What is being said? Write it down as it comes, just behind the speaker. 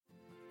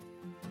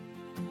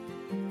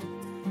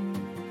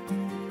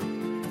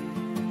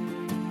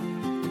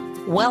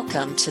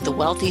Welcome to the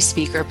Wealthy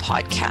Speaker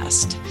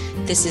Podcast.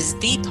 This is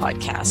the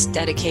podcast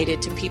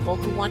dedicated to people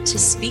who want to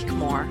speak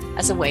more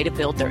as a way to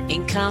build their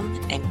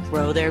income and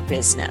grow their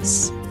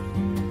business.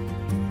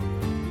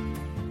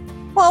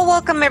 Well,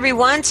 welcome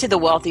everyone to the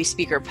Wealthy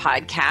Speaker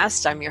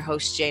Podcast. I'm your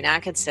host, Jane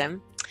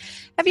Atkinson.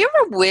 Have you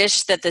ever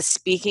wished that the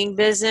speaking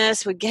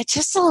business would get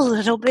just a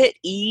little bit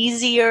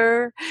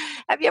easier?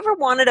 Have you ever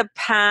wanted a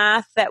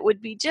path that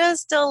would be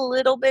just a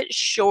little bit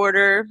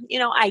shorter?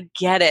 I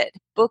get it.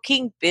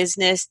 Booking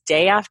business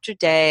day after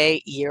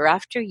day, year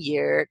after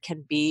year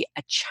can be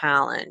a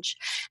challenge.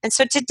 And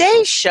so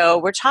today's show,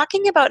 we're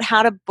talking about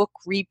how to book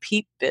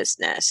repeat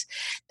business.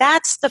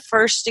 That's the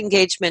first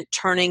engagement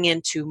turning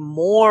into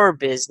more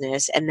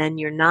business, and then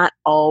you're not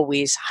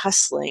always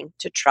hustling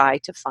to try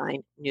to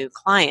find new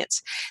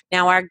clients.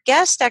 Now, our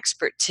guest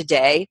expert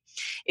today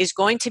is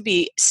going to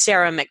be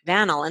Sarah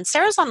McVanel, and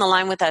Sarah's on the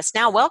line with us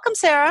now. Welcome,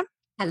 Sarah.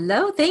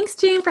 Hello. Thanks,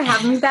 Jane, for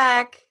having me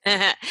back.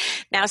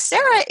 Now,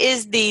 Sarah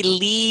is the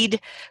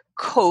lead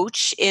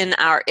coach in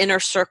our Inner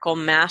Circle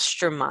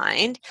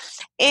Mastermind,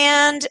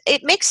 and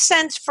it makes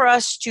sense for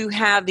us to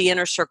have the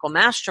Inner Circle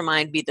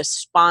Mastermind be the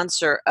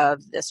sponsor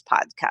of this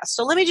podcast.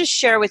 So let me just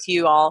share with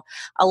you all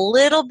a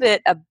little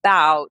bit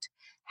about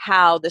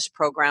how this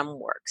program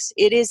works.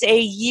 It is a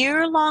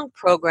year-long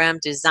program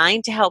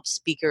designed to help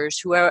speakers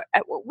who are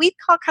at what we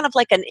call kind of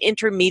like an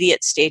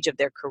intermediate stage of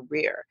their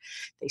career.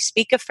 They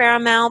speak a fair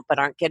amount but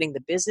aren't getting the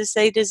business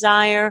they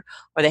desire,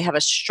 or they have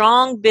a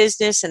strong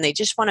business and they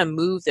just want to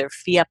move their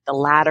fee up the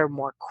ladder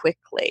more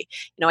quickly.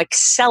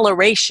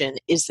 Acceleration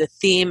is the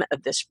theme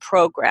of this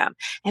program.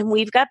 And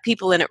we've got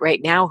people in it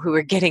right now who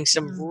are getting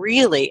some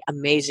really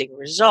amazing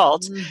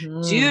results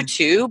due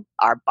to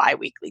our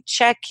biweekly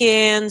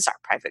check-ins, our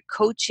private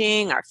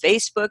coaching, our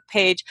Facebook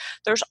page.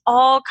 There's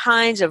all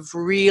kinds of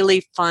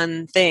really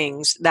fun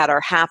things that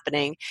are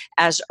happening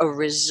as a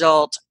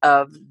result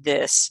of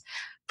this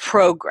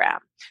program.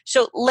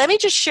 So let me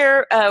just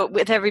share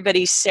with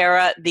everybody,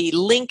 Sarah, the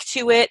link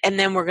to it, and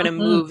then we're going to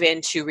move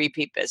into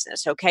repeat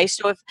business. Okay,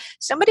 so if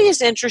somebody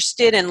is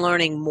interested in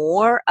learning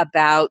more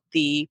about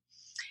the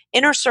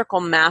Inner Circle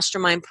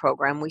Mastermind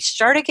program, we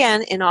start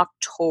again in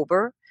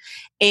October,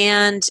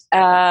 and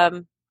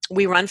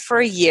we run for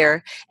a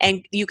year,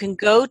 and you can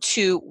go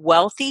to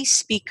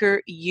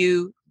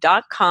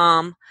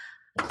wealthyspeakeru.com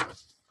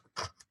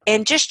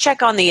and just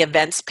check on the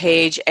events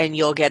page and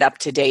you'll get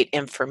up-to-date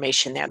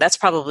information there. That's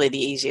probably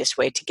the easiest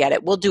way to get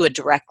it. We'll do a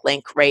direct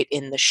link right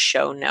in the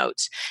show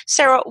notes.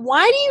 Sarah,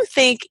 why do you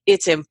think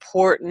it's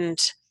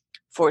important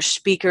for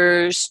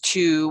speakers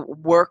to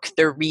work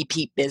their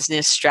repeat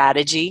business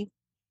strategy?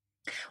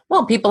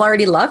 Well, people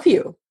already love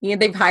you.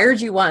 They've hired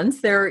you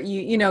once.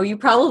 You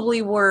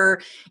probably were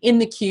in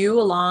the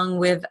queue along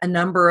with a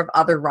number of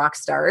other rock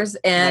stars,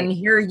 and right.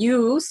 Here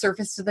you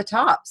surface to the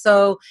top.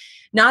 So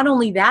not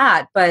only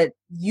that, but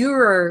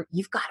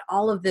you've got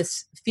all of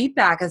this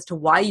feedback as to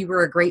why you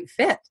were a great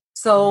fit.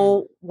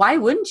 So why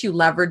wouldn't you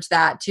leverage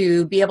that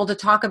to be able to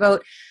talk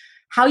about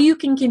how you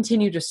can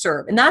continue to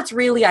serve? And that's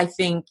really, I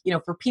think,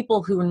 for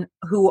people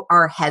who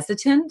are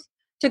hesitant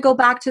to go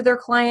back to their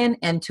client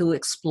and to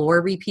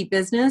explore repeat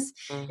business,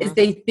 is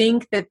they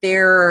think that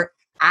they're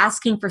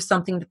asking for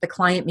something that the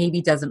client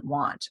maybe doesn't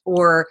want,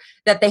 or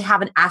that they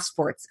haven't asked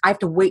for. I have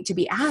to wait to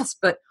be asked.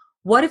 But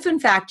what if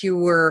in fact you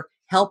were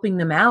helping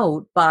them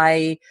out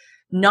by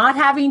not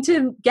having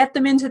to get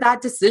them into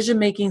that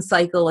decision-making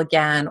cycle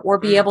again, or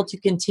be able to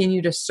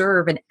continue to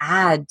serve and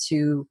add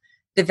to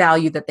the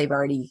value that they've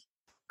already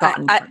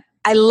gotten?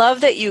 I love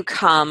that you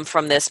come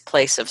from this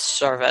place of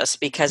service,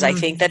 because I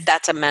think that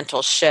that's a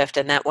mental shift,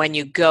 and that when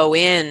you go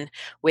in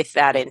with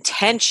that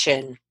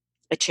intention,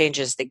 it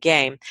changes the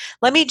game.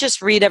 Let me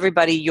just read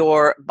everybody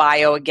your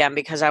bio again,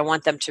 because I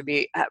want them to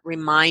be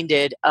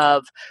reminded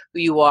of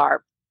who you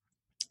are.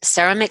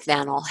 Sarah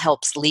McVanel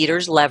helps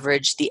leaders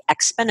leverage the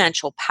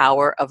exponential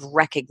power of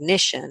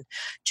recognition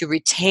to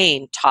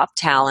retain top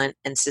talent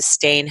and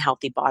sustain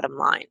healthy bottom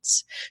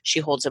lines. She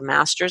holds a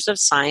Master's of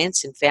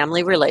Science in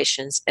Family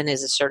Relations and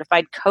is a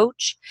certified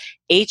coach,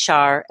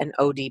 HR, and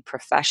OD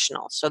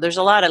professional. So there's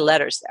a lot of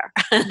letters there.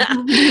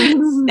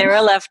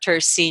 Sarah left her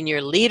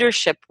senior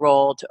leadership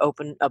role to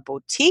open a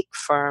boutique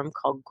firm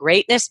called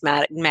Greatness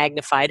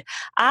Magnified.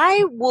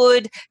 I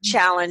would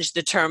challenge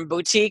the term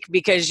boutique,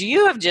 because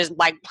you have just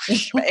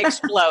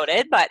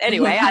exploded. But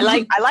anyway, I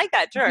like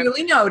that term.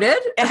 Duly noted.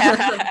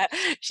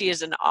 She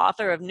is an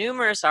author of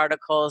numerous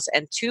articles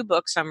and 2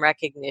 books on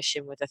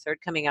recognition, with a third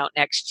coming out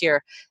next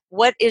year.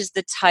 What is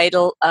the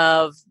title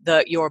of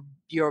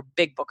your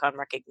big book on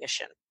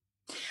recognition?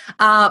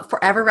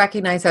 Forever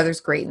Recognize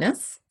Others'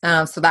 Greatness.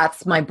 So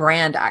that's my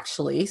brand,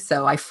 actually.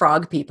 So I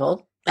frog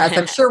people, as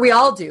I'm sure we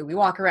all do. We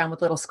walk around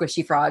with little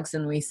squishy frogs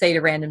and we say to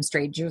random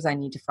strangers, I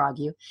need to frog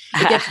you.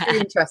 It gets very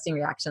interesting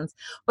reactions.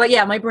 But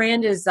yeah, my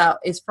brand is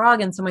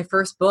Frog. And so my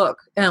first book,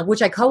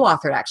 which I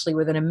co-authored actually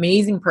with an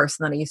amazing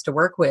person that I used to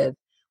work with,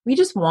 we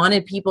just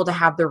wanted people to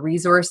have the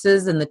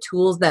resources and the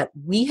tools that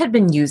we had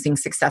been using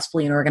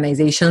successfully in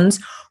organizations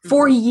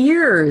for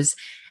years.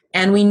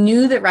 And we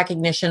knew that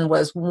recognition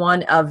was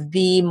one of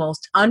the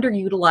most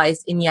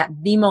underutilized and yet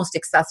the most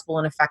accessible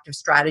and effective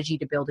strategy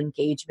to build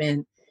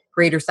engagement,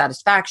 greater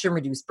satisfaction,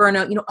 reduce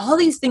burnout, all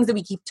these things that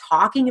we keep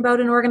talking about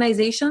in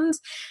organizations.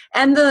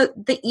 And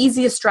the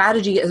easiest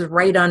strategy is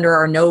right under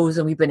our nose,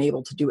 and we've been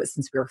able to do it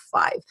since we were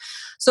 5.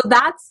 So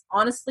that's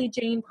honestly,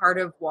 Jane, part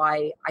of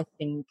why I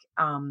think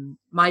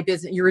my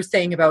business, you were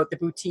saying about the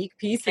boutique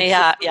piece,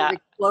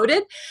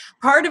 exploded.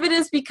 Part of it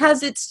is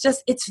because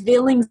it's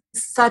filling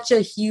such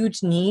a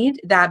huge need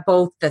that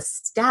both the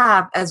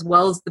staff as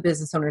well as the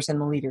business owners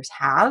and the leaders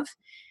have.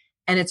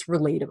 And it's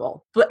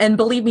relatable. And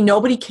believe me,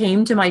 nobody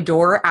came to my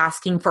door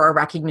asking for a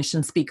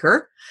recognition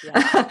speaker.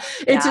 Yeah.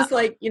 It's just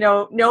like,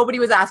 nobody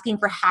was asking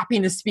for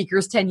happiness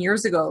speakers 10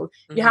 years ago.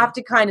 Mm-hmm. You have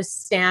to kind of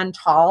stand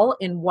tall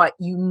in what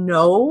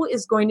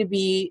is going to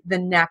be the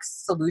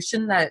next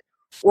solution that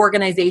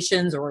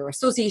organizations or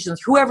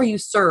associations, whoever you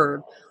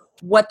serve,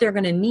 what they're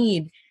going to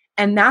need.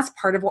 And that's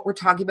part of what we're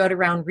talking about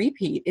around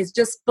repeat, is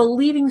just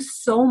believing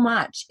so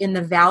much in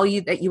the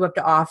value that you have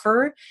to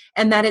offer,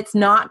 and that it's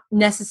not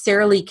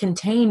necessarily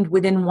contained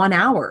within 1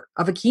 hour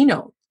of a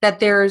keynote,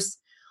 that there's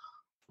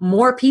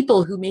more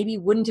people who maybe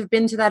wouldn't have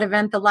been to that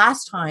event the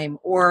last time,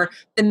 or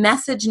the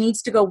message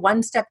needs to go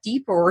 1 step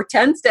deeper or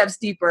 10 steps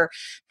deeper.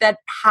 That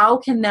how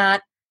can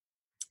the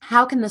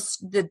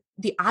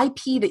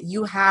IP that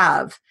you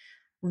have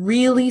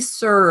really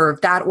serve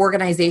that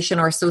organization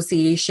or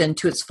association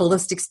to its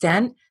fullest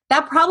extent?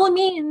 That probably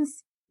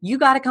means you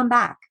got to come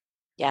back.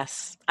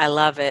 Yes, I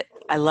love it.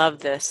 I love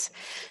this.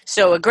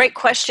 So a great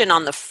question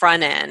on the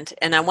front end,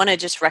 and I want to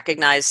just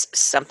recognize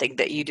something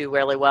that you do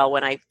really well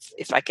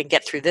if I can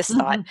get through this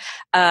thought.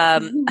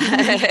 On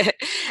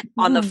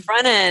the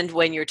front end,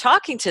 when you're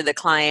talking to the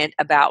client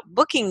about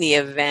booking the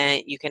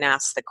event, you can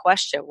ask the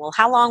question, well,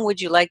 how long would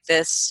you like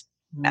this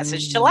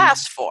message to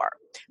last for?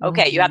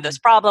 Okay, you have this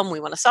problem. We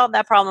want to solve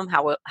that problem.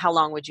 How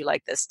long would you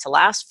like this to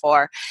last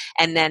for?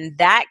 And then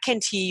that can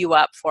tee you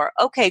up for,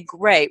 okay,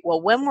 great.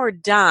 Well, when we're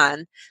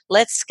done,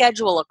 let's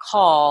schedule a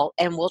call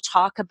and we'll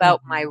talk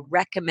about my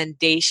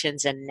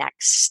recommendations and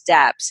next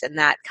steps. And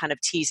that kind of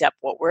tees up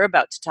what we're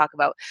about to talk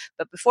about.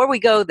 But before we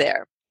go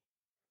there,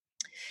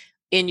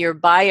 in your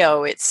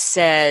bio, it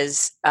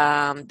says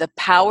the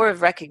power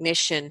of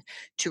recognition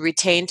to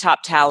retain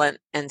top talent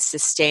and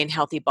sustain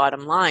healthy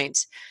bottom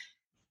lines.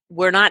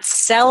 We're not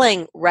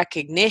selling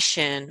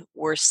recognition.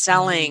 We're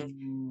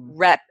selling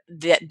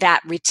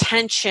that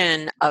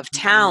retention of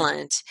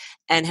talent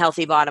and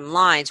healthy bottom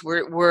lines.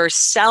 We're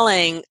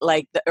selling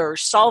or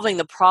solving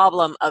the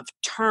problem of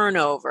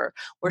turnover.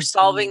 We're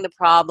solving the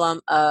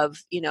problem of,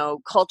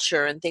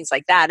 culture and things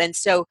like that. And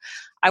so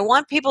I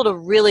want people to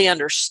really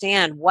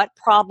understand what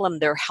problem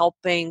they're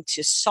helping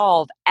to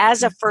solve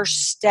as a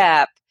first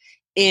step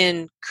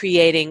in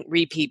creating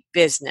repeat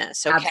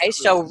business. Okay. Absolutely.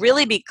 So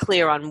really be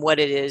clear on what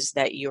it is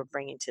that you're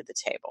bringing to the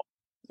table.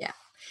 Yeah.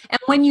 And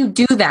when you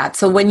do that,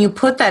 so when you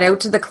put that out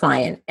to the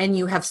client and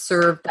you have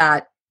served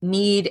that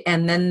need,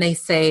 and then they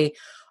say,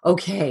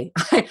 okay,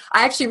 I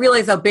actually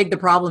realize how big the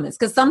problem is,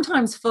 because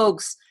sometimes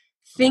folks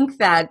think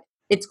that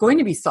it's going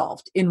to be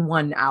solved in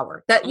 1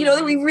 hour, that,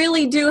 that we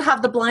really do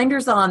have the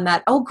blinders on,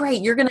 that, oh,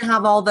 great, you're going to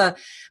have all the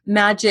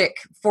magic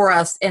for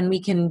us and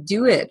we can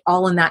do it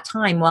all in that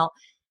time. Well,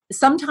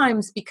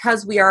 sometimes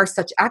because we are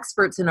such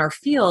experts in our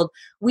field,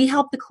 we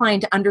help the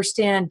client to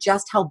understand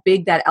just how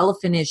big that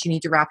elephant is. You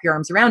need to wrap your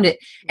arms around it.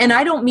 And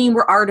I don't mean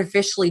we're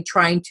artificially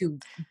trying to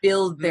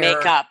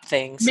make up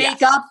things.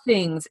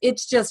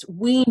 It's just,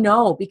 we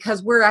know,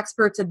 because we're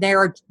experts and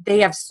they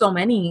have so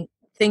many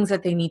things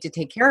that they need to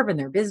take care of in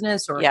their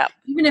business, or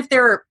even if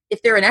they're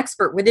an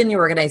expert within the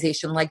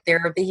organization, like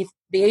they're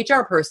the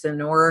HR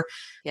person or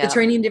the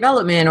training and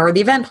development or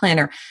the event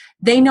planner,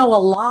 they know a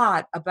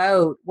lot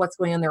about what's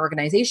going on in their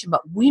organization,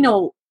 but we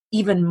know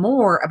even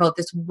more about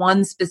this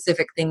one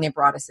specific thing they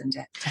brought us in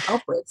to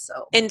help with.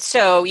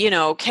 So,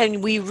 can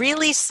we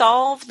really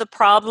solve the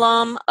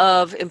problem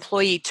of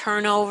employee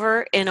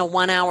turnover in a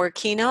 1 hour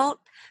keynote?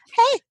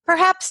 Hey,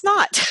 perhaps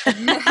not.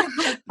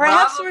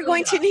 Perhaps we're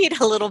going to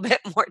need a little bit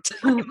more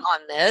time on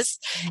this.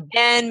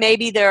 And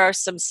maybe there are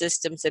some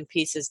systems and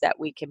pieces that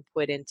we can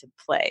put into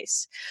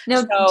place.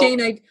 Now,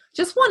 Jane, I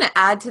just want to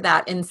add to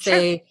that and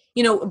say,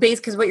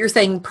 because what you're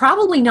saying,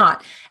 probably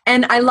not.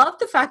 And I love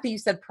the fact that you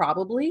said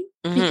probably,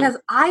 because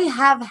I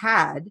have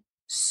had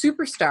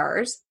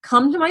superstars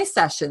come to my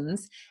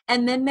sessions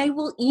and then they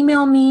will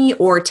email me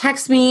or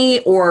text me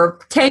or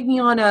tag me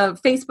on a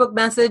Facebook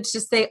message to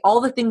say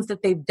all the things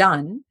that they've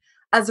done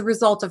as a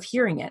result of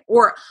hearing it.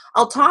 Or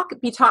I'll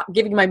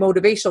giving my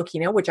motivational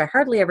keynote, which I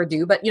hardly ever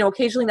do, but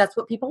occasionally that's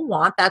what people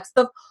want. That's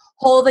the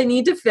hole they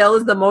need to fill,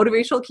 is the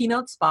motivational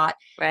keynote spot.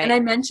 Right. And I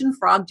mention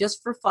Frog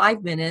just for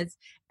 5 minutes,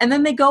 and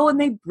then they go and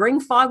they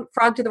bring Frog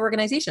to the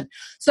organization.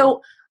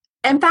 So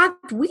in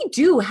fact, we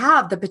do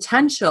have the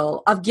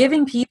potential of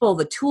giving people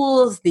the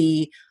tools,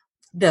 the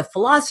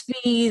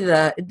philosophy,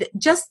 the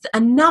just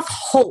enough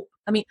hope.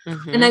 I mean,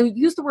 and I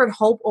use the word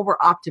hope over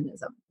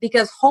optimism,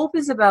 because hope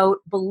is about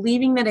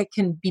believing that it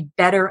can be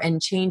better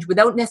and change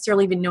without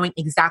necessarily even knowing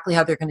exactly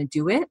how they're going to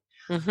do it,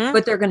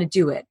 but they're going to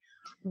do it.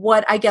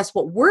 what I guess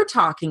what we're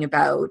talking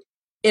about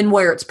and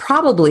where it's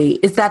probably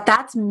is that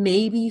that's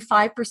maybe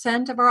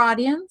 5% of our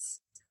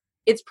audience.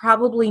 It's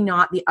probably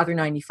not the other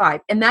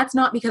 95. And that's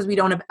not because we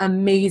don't have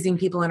amazing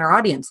people in our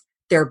audience.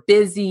 They're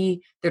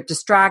busy, they're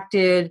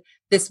distracted.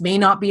 This may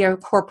not be a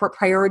corporate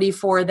priority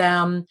for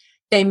them.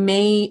 It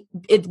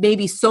may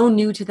be so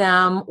new to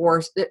them,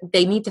 or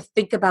they need to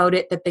think about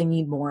it that they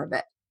need more of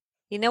it.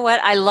 You know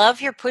what? I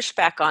love your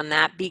pushback on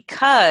that,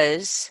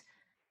 because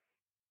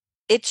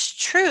it's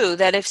true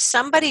that if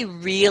somebody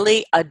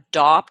really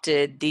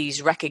adopted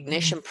these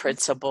recognition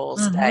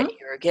principles that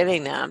you're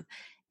giving them,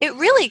 it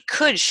really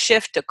could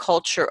shift a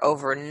culture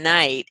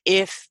overnight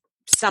if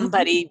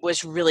somebody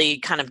was really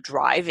kind of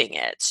driving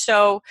it.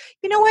 So,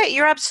 you know what?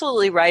 You're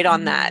absolutely right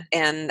on that.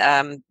 And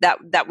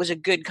that was a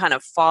good kind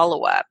of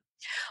follow-up.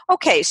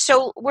 Okay,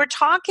 so we're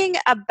talking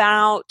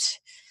about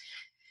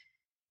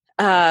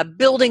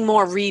building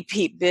more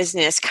repeat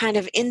business kind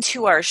of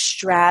into our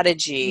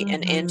strategy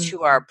and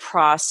into our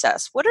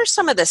process. What are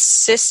some of the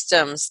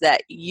systems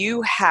that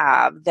you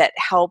have that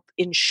help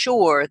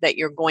ensure that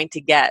you're going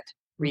to get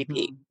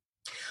repeat?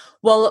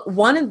 Well,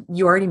 one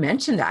you already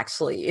mentioned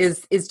actually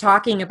is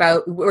talking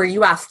about where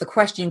you asked the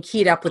question,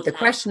 keyed up with the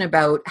question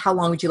about how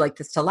long would you like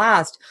this to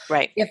last?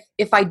 Right.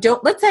 If I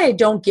don't, let's say I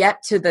don't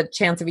get to the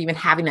chance of even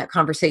having that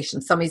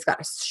conversation, somebody's got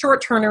a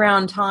short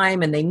turnaround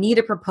time and they need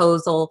a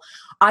proposal,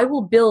 I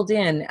will build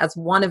in as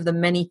one of the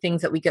many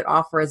things that we could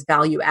offer as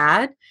value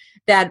add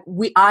that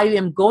I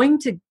am going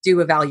to do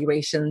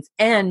evaluations,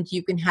 and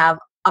you can have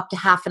up to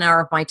half an hour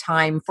of my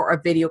time for a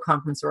video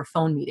conference or a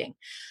phone meeting. Okay.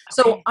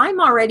 So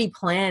I'm already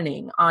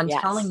planning on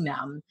telling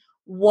them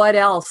what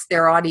else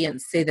their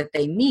audience say that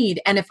they need.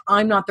 And if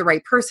I'm not the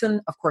right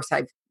person, of course,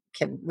 I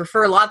can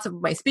refer lots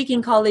of my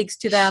speaking colleagues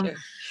to them.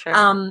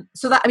 Sure.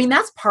 So that, I mean,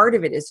 that's part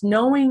of it, is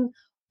knowing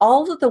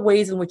all of the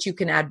ways in which you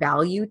can add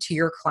value to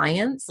your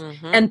clients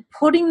and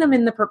putting them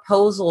in the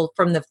proposal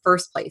from the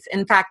first place.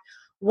 In fact,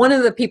 one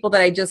of the people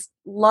that I just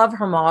love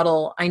her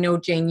model, I know,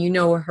 Jane, you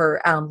know her,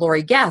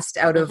 Lori Guest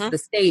out of the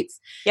States.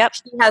 Yep.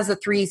 She has a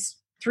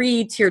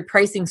three-tiered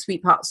pricing,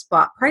 sweet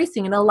spot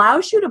pricing, and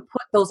allows you to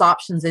put those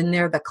options in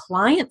there. The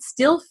client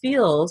still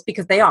feels,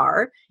 because they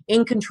are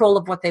in control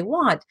of what they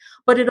want,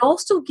 but it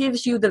also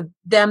gives you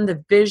them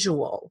the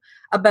visual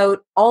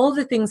about all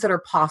the things that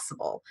are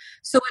possible.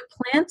 So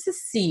it plants a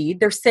seed.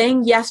 They're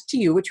saying yes to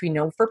you, which we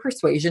know for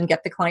persuasion,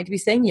 get the client to be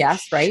saying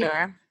yes, right?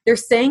 Sure. They're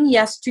saying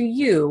yes to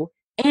you.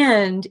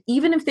 And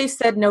even if they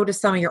said no to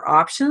some of your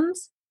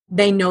options,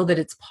 they know that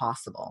it's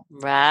possible.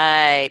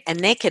 Right.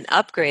 And they can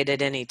upgrade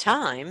at any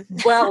time.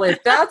 Well,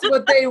 if that's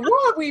what they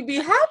want, we'd be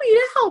happy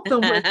to help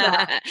them with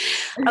that.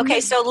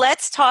 Okay, so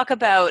let's talk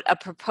about a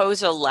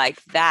proposal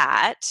like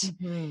that.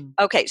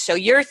 Okay, so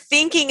you're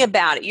thinking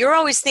about it. You're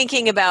always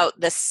thinking about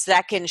the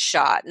second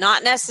shot,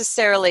 not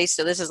necessarily,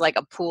 so this is like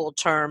a pool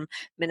term,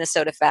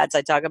 Minnesota Fads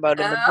I talk about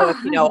in the book,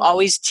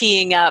 always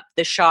teeing up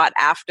the shot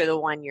after the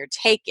one you're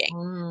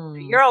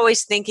taking. You're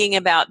always thinking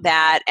about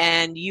that,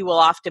 and you will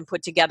often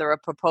put together a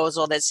proposal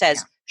that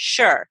says,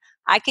 sure,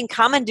 I can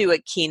come and do a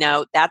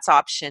keynote. That's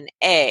option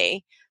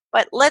A.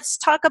 But let's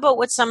talk about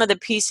what some of the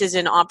pieces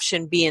in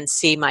option B and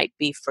C might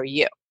be for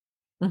you.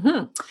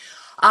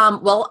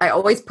 Well, I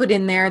always put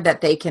in there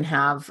that they can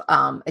have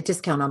a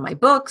discount on my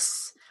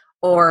books,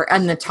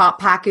 and the top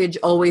package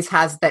always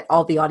has that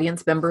all the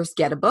audience members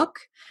get a book.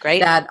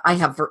 Great. That I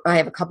have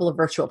a couple of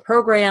virtual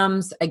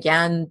programs.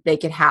 Again, they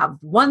could have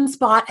one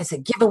spot as a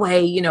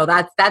giveaway.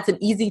 That's an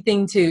easy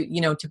thing to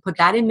put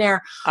that in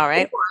there. All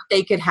right. Or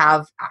they could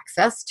have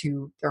access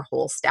to their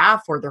whole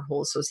staff or their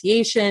whole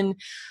association.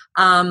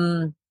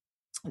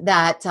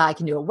 That I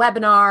can do a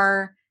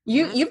webinar.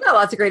 You've got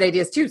lots of great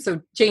ideas too.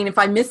 So Jane, if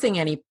I'm missing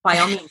any, by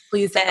all means,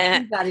 please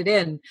add it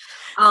in.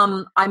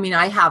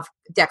 I have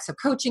decks of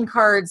coaching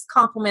cards,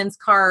 compliments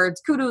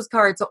cards, kudos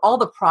cards. So all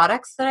the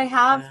products that I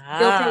have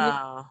built in.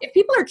 If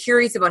people are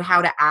curious about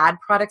how to add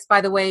products,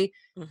 by the way,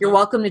 you're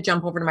welcome to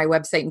jump over to my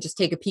website and just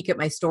take a peek at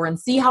my store and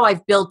see how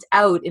I've built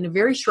out in a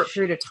very short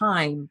period of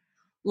time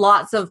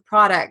lots of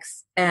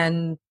products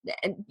and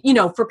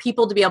for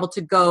people to be able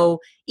to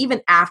go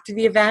even after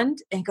the event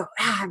and go,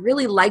 I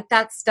really like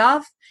that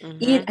stuff.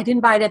 I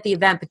didn't buy it at the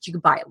event, but you can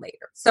buy it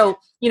later. So,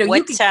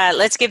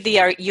 let's give the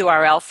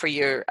URL for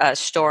your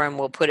store, and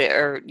we'll put it,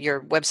 or your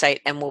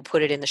website, and we'll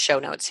put it in the show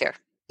notes here.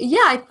 Yeah,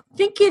 I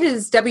think it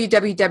is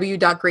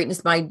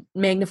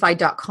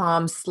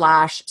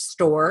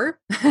www.greatnessmagnified.com/store.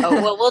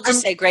 Oh, well, we'll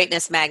just say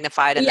Greatness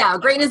Magnified.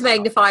 Greatness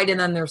Magnified, and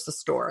then there's the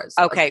store.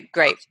 Okay,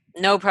 great.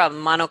 No problem.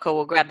 Monica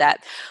will grab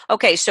that.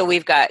 Okay, so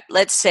we've got,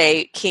 let's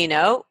say,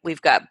 keynote.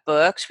 We've got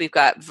books. We've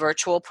got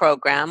virtual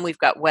program. We've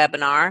got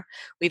webinar.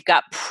 We've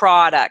got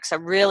products. I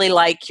really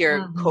like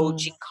your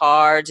coaching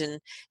cards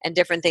and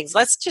different things.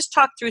 Let's just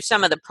talk through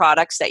some of the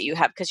products that you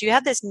have, because you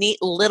have this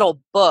neat little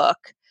book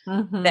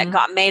that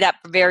got made up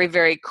very,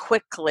 very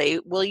quickly.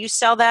 Will you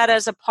sell that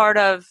as a part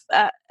of,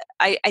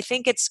 I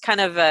think it's kind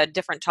of a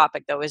different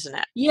topic though, isn't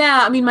it? Yeah.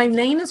 I mean, my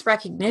name is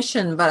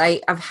recognition,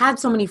 but I've had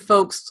so many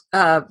folks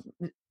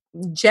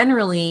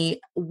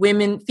generally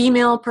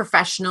female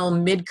professional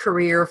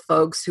mid-career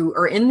folks who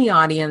are in the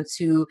audience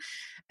who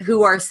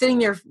are sitting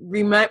there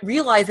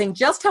realizing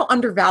just how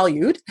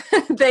undervalued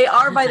they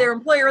are by their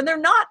employer, and they're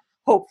not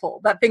hopeful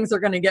that things are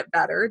going to get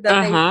better,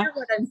 that they hear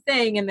what I'm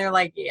saying and they're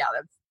like, yeah,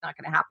 that's not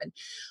going to happen.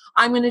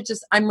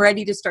 I'm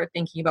ready to start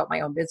thinking about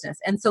my own business.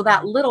 And so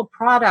that little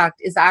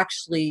product is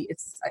actually,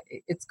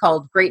 it's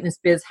called Greatness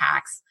Biz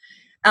Hacks,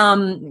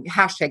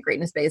 hashtag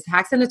Greatness Biz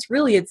Hacks. And it's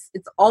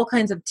all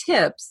kinds of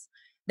tips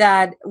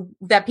that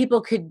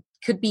people could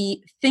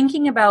be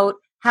thinking about.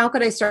 How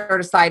could I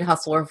start a side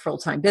hustle or a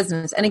full-time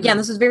business? And again,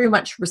 this is very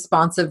much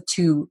responsive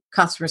to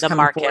customers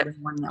coming forward and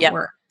wanting that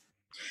work.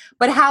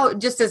 But how,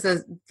 just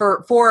as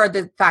for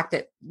the fact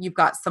that you've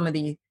got some of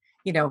the,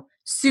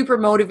 super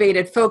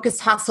motivated,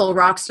 focused hustle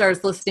rock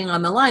stars listening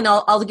on the line,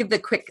 I'll give the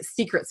quick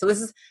secret. So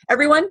this is,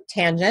 everyone,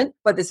 tangent,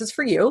 but this is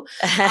for you.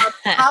 How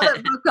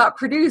that book got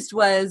produced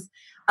was,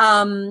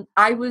 again,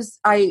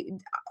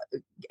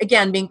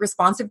 being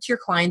responsive to your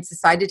clients,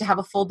 decided to have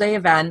a full day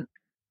event.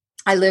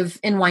 I live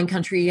in wine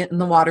country in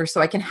the water,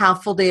 so I can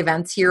have full day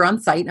events here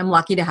on site. I'm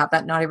lucky to have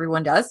that. Not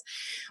everyone does.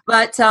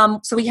 But so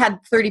we had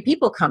 30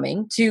 people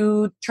coming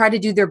to try to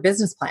do their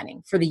business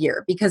planning for the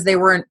year because they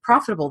weren't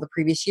profitable the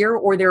previous year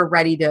or they were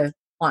ready to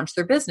launch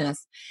their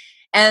business.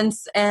 And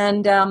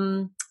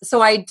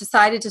so I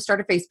decided to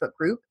start a Facebook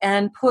group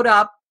and put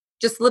up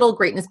just little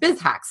greatness biz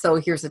hacks. So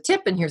here's a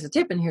tip and here's a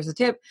tip and here's a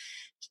tip.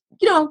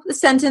 A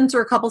sentence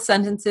or a couple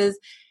sentences.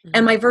 Mm-hmm.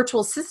 And my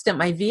virtual assistant,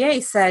 my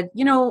VA said,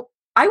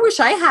 I wish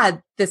I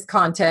had this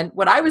content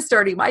when I was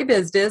starting my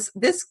business.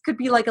 This could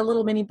be like a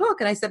little mini book.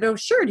 And I said, oh,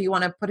 sure. Do you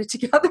want to put it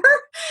together?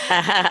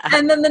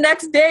 And then the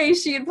next day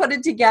she had put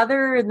it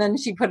together and then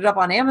she put it up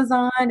on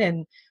Amazon,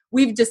 and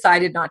we've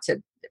decided not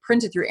to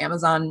print it through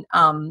Amazon.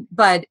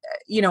 But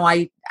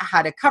I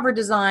had a cover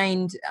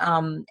designed,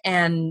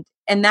 and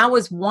that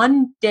was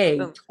one day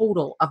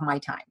total of my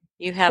time.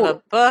 You have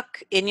a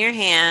book in your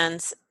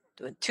hands,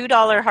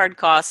 $2 hard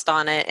cost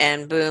on it,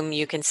 and boom,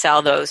 you can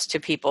sell those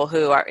to people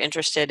who are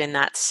interested in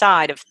that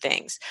side of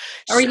things.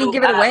 Or you can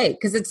give it away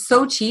because it's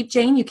so cheap,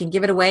 Jane. You can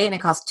give it away and it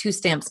costs 2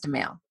 stamps to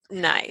mail.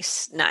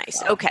 Nice.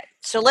 Okay,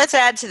 so let's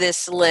add to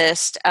this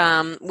list.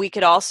 We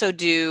could also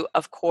do,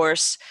 of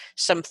course,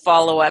 some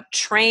follow-up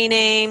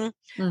training.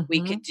 Mm-hmm.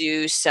 We could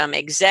do some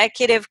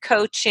executive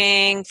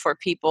coaching for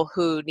people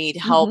who need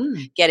help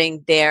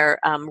getting their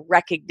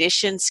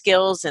recognition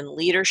skills and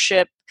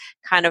leadership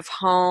kind of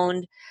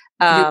honed.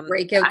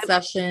 Breakout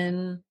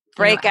session.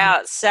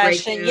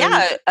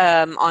 Yeah,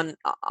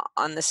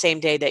 on the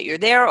same day that you're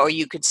there, or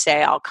you could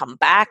say, I'll come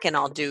back and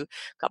I'll do a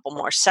couple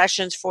more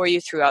sessions for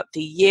you throughout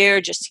the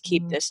year just to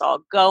keep this all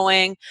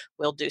going.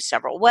 We'll do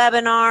several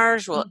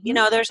webinars.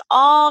 There's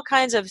all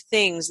kinds of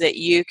things that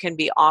you can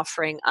be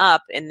offering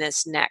up in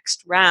this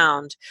next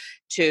round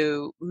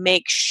to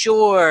make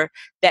sure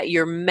that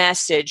your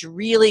message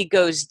really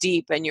goes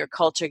deep and your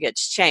culture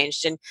gets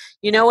changed. And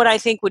what I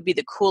think would be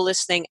the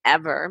coolest thing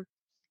ever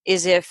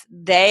is if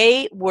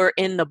they were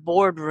in the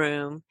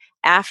boardroom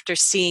after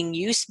seeing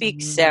you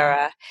speak,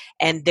 Sarah,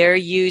 and they're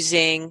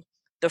using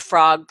the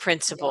FROG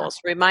principles.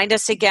 Yeah. Remind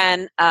us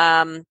again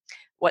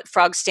what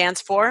FROG stands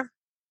for.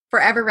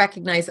 Forever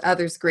recognize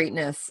others'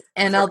 greatness.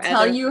 And I'll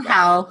tell you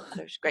how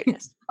others'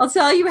 greatness. I'll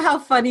tell you how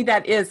funny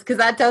that is, because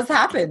that does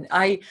happen.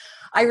 I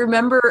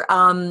remember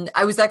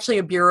I was actually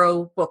a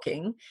bureau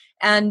booking,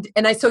 and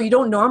so you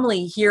don't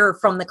normally hear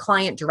from the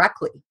client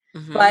directly,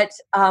 but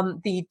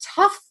the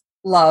tough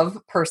love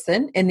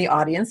person in the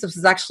audience, this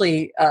was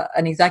actually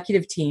an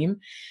executive team,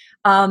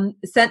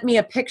 sent me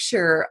a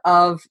picture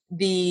of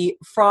the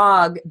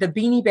frog, the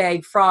beanie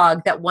bag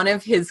frog that one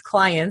of his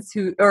clients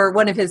his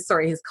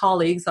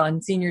colleagues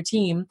on senior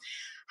team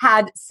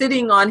had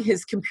sitting on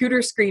his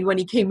computer screen when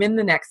he came in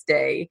the next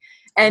day.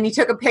 And he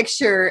took a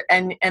picture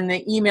and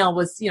the email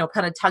was,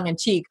 kind of tongue in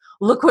cheek.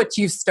 Look what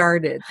you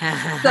started.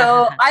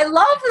 So I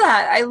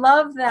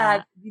love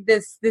that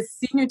this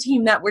senior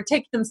team that were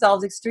taking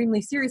themselves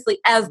extremely seriously,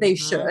 as they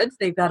should.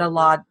 They've got a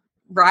lot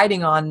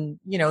riding on,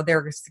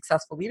 their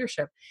successful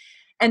leadership.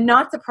 And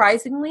not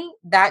surprisingly,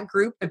 that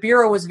group, the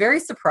bureau, was very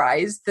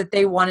surprised that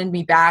they wanted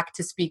me back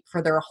to speak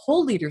for their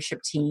whole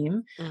leadership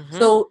team.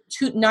 So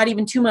not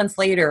even 2 months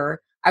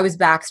later, I was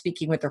back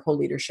speaking with their whole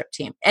leadership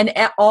team, and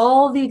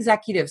all the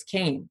executives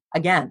came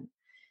again,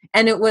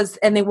 and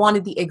they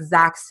wanted the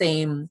exact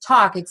same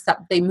talk,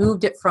 except they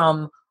moved it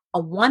from a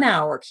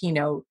 1-hour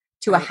keynote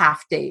to a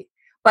half day,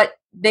 but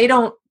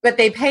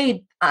they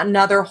paid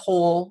another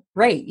whole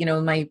rate,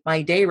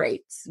 my day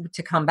rates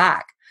to come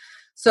back.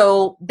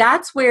 So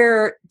that's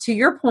where, to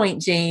your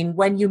point, Jane,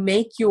 when you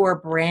make your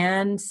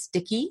brand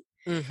sticky,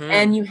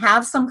 and you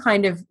have some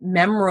kind of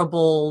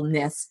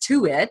memorableness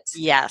to it.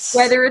 Yes.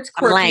 Whether it's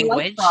quirky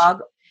language, like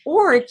frog,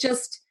 or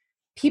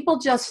people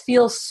just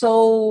feel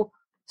so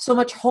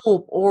much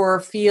hope,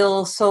 or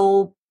feel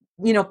so,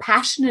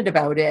 passionate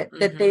about it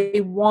that they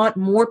want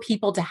more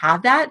people to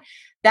have that.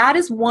 That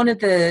is one of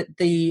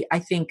the I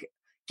think,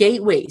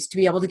 gateways to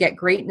be able to get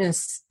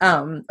greatness,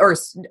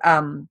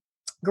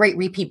 great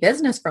repeat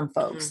business from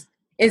folks.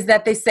 is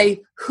that they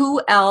say,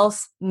 who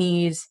else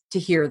needs to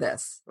hear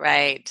this?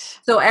 Right.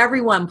 So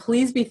everyone,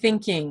 please be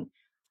thinking,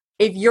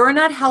 if you're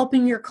not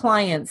helping your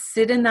clients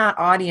sit in that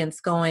audience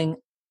going,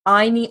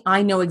 I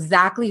know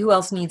exactly who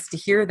else needs to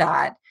hear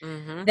that,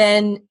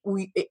 then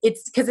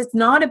it's because it's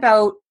not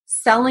about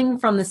selling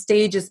from the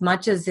stage as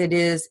much as it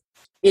is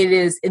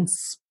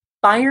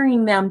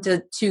inspiring them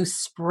to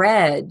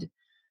spread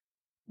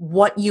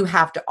what you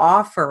have to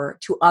offer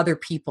to other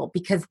people,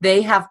 because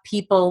they have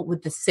people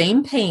with the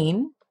same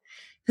pain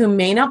who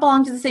may not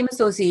belong to the same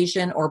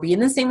association or be in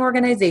the same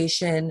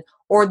organization,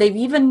 or they've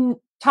even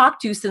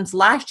talked to since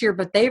last year,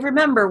 but they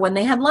remember when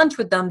they had lunch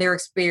with them, they're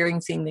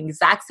experiencing the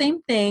exact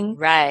same thing.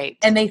 Right.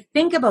 And they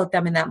think about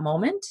them in that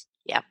moment.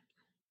 Yep.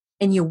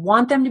 And you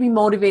want them to be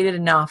motivated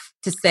enough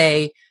to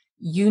say,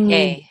 you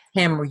need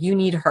him or you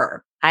need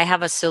her. I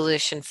have a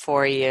solution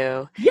for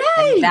you. Yay!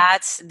 And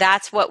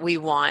that's what we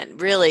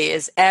want, really,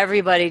 is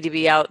everybody to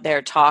be out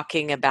there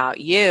talking about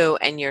you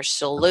and your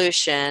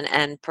solution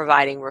and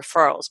providing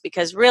referrals,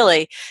 because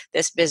really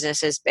this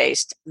business is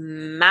based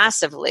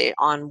massively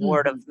on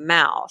word of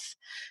mouth.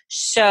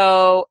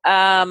 So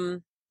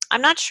I'm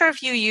not sure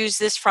if you use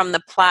this from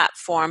the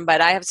platform,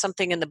 but I have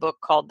something in the book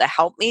called the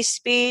Help Me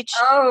speech.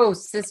 Oh,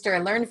 sister, I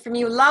learned from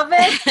you. Love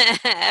it.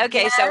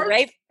 Okay, yes. So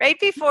right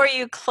before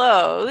you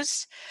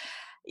close,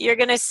 you're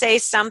going to say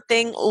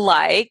something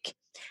like,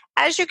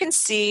 as you can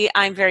see,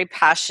 I'm very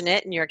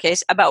passionate, in your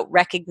case, about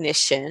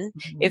recognition.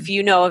 If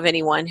you know of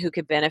anyone who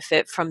could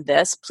benefit from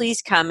this, please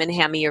come and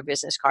hand me your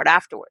business card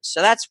afterwards.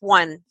 So that's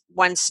one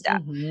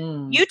step.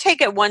 You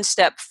take it one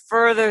step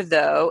further,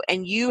 though,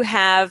 and you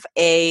have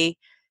a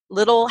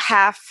little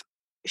half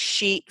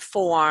sheet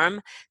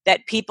form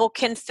that people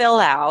can fill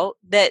out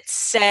that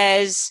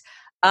says,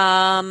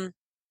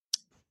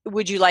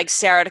 would you like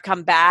Sarah to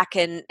come back,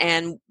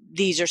 and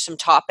these are some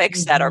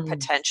topics that are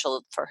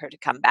potential for her to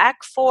come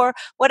back for.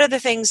 What other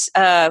things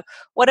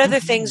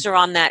things are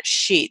on that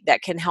sheet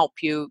that can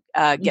help you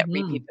get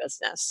repeat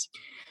business?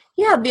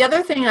 Yeah, the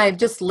other thing I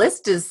just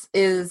list is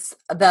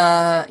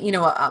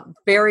the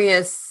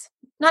various,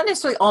 not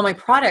necessarily all my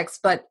products,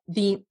 but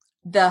the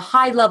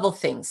high level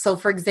things. So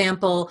for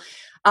example,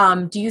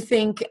 do you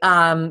think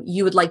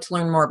you would like to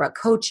learn more about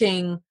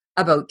coaching,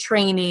 about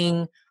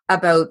training,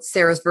 about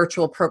Sarah's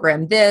virtual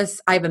program?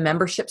 I have a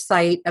membership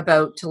site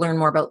to learn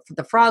more about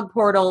the Frog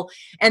Portal,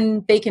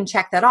 and they can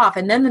check that off.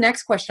 And then the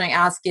next question I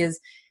ask is,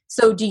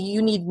 so do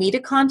you need me to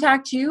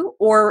contact you,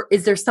 or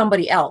is there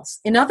somebody else?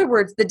 In other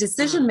words, the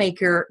decision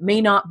maker may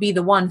not be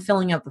the one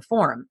filling out the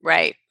form.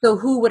 Right. So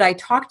who would I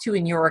talk to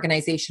in your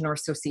organization or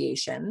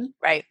association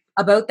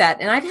about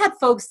that? And I've had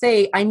folks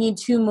say, I need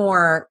 2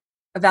 more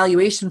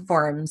evaluation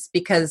forms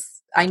because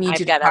I need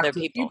you to talk to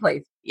people.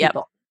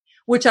 People.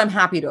 Which I'm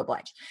happy to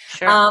oblige.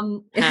 Sure.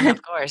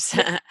 Of course.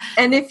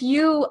 And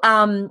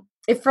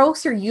if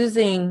folks are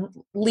using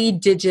lead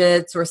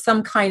digits or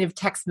some kind of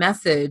text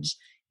message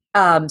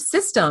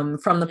system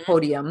from the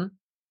podium,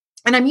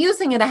 and I'm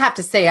using it, I have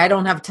to say, I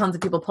don't have tons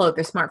of people pull out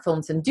their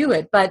smartphones and do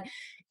it. But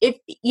if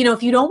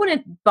you don't want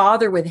to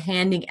bother with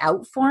handing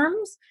out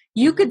forms,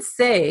 you could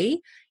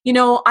say,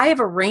 I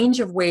have a range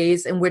of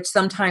ways in which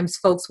sometimes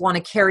folks want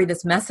to carry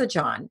this message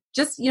on.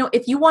 Just,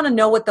 if you want to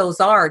know what those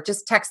are,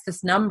 just text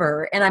this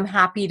number and I'm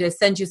happy to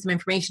send you some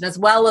information as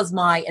well as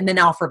and then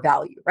offer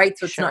value, right?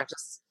 So it's not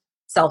just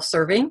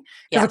self-serving.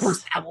 Because of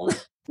course that will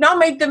not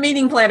make the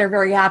meeting planner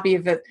very happy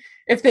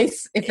if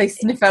they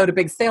sniff out a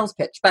big sales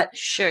pitch. But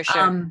sure.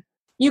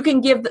 You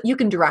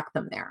can direct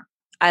them there.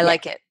 I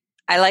like it.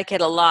 I like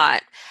it a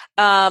lot.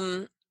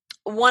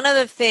 One of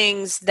the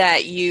things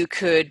that you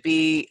could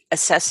be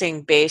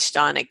assessing based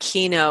on a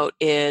keynote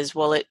is,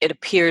 well, it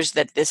appears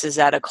that this is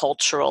at a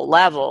cultural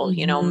level.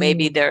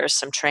 Maybe there's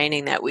some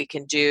training that we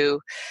can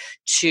do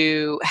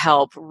to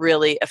help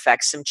really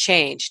affect some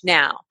change.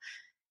 Now,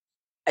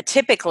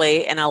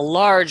 typically in a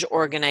large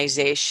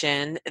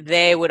organization,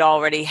 they would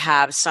already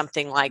have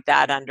something like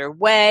that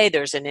underway.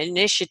 There's an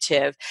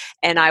initiative,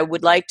 and I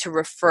would like to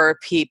refer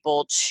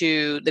people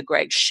to the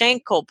Greg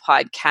Schenkel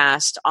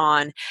podcast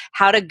on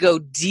how to go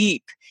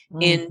deep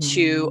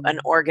into an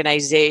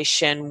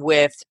organization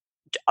with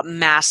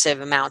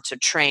massive amounts of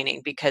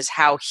training, because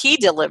how he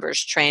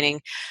delivers training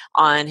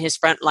on his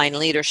frontline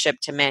leadership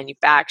to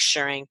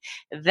manufacturing,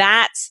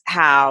 that's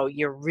how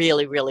you're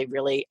really, really,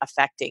 really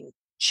affecting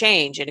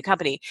change in a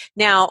company.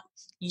 Now,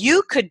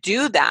 you could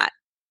do that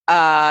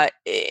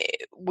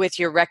with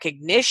your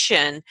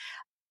recognition,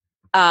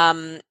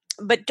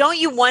 but don't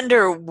you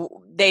wonder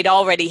they'd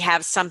already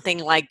have something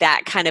like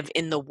that kind of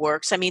in the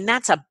works? I mean,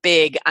 that's a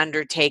big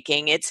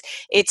undertaking.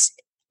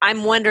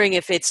 I'm wondering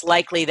if it's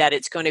likely that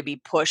it's going to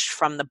be pushed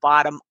from the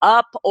bottom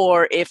up,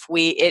 or if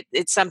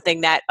it's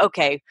something that,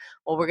 okay,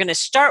 well, we're going to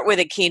start with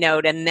a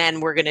keynote and then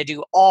we're going to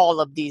do all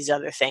of these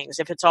other things,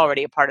 if it's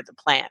already a part of the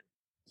plan.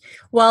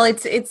 Well,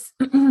 it's it's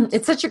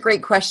such a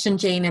great question,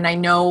 Jane. And I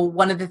know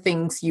one of the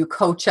things you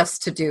coach us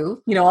to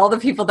do, all the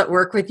people that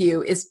work with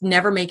you, is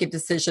never make a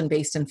decision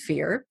based in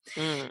fear.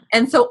 Mm,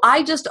 And so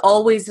I just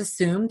always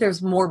assume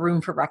there's more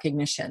room for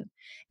recognition.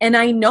 And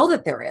I know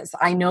that there is.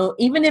 I know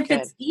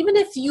good. even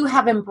if you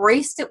have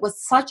embraced it with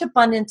such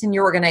abundance in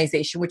your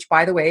organization, which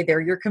by the way,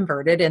 you're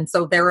converted. And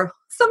so they're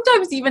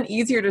sometimes even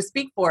easier to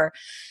speak for.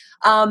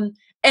 Um,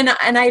 and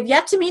I've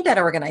yet to meet that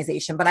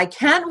organization, but I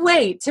can't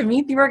wait to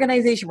meet the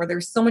organization where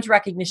there's so much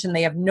recognition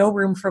they have no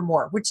room for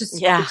more, Yeah, which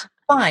is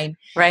fine.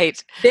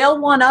 right. They'll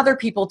want other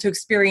people to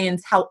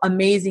experience how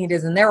amazing it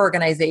is in their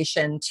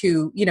organization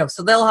to,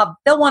 so they'll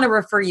want to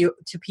refer you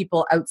to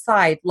people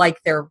outside,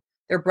 like their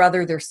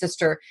brother, their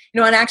sister,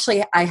 and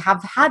actually I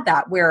have had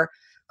that where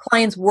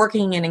clients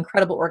working in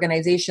incredible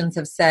organizations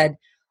have said,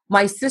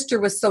 my sister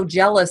was so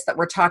jealous that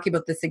we're talking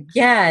about this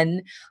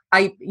again.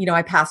 I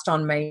passed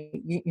on my,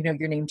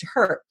 your name to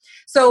her.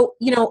 So,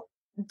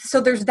 so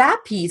there's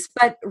that piece,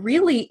 but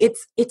really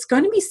it's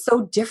going to be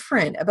so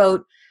different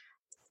about,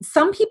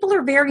 some people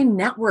are very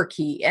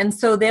networky. And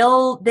so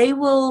they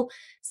will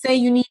say,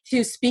 you need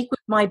to speak with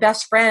my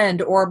best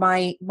friend, or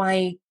my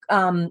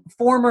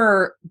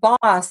former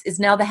boss is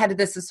now the head of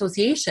this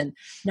association.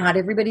 Not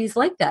everybody's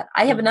like that.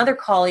 I have another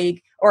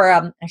colleague,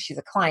 or she's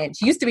a client.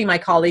 She used to be my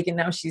colleague, and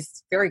now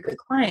she's a very good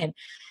client.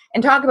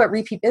 And talk about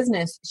repeat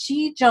business.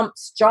 She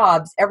jumps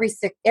jobs every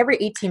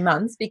 18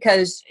 months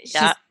because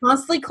she's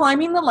constantly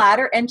climbing the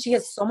ladder, and she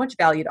has so much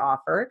value to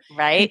offer.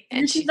 Right.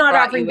 And she's she's not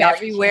brought offering you value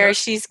everywhere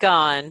she's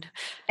gone.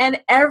 and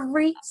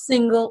every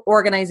single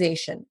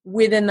organization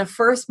within the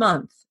first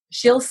month,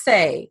 she'll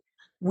say,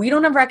 we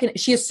don't have recognition.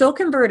 She is so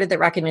converted that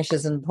recognition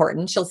is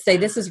important. She'll say,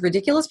 this is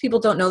ridiculous. People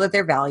don't know that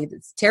they're valued.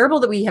 It's terrible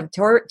that we have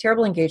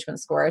terrible engagement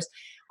scores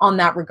on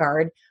that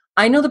regard.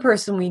 I know the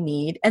person we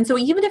need. And so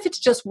even if it's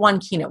just one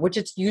keynote, which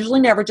it's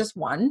usually never just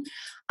one,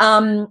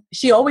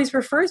 she always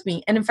refers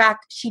me. And in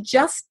fact,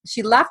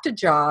 she left a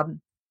job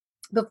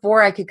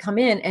before I could come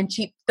in, and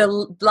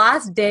the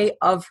last day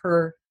of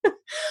her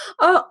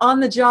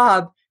on the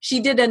job, she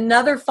did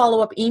another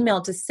follow-up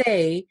email to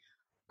say,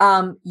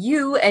 have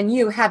you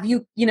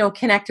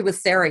connected with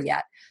Sarah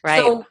yet?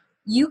 Right. So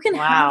you can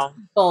have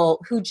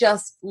people who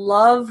just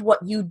love what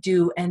you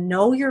do and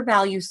know your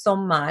value so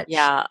much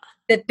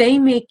that they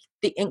make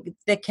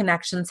the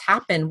connections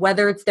happen,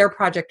 whether it's their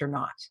project or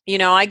not.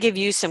 I give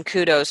you some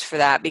kudos for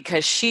that,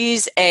 because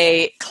she's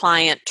a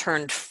client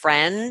turned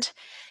friend.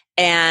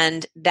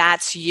 And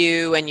that's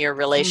you and your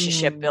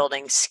relationship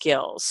building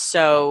skills.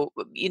 So,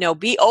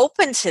 be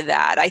open to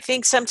that. I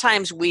think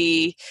sometimes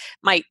we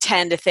might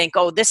tend to think,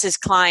 oh, this is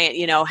client,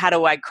 how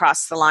do I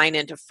cross the line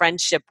into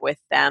friendship with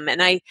them?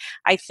 And I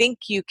think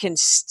you can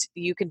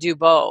do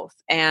both.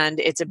 And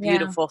it's a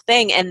beautiful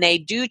thing. And they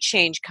do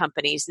change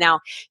companies. Now,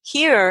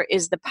 here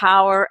is the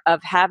power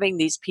of having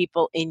these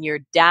people in your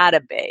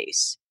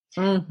database.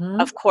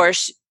 Mm-hmm. Of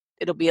course,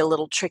 it'll be a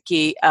little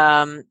tricky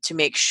to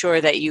make sure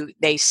that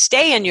they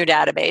stay in your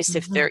database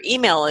if their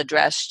email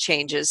address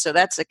changes. So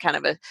that's a kind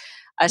of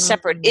a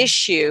separate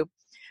issue.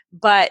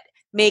 But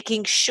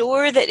making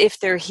sure that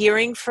if they're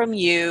hearing from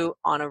you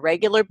on a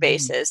regular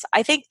basis,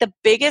 I think the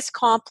biggest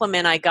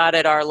compliment I got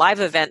at our live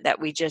event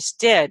that we just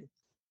did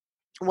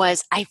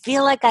was, I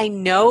feel like I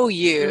know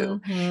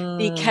you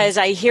because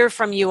I hear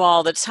from you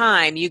all the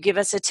time. You give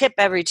us a tip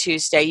every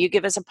Tuesday. You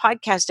give us a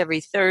podcast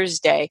every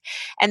Thursday.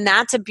 And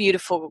that's a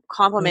beautiful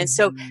compliment.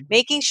 So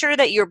making sure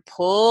that you're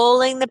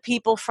pulling the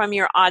people from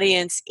your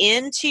audience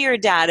into your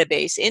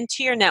database,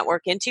 into your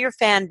network, into your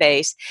fan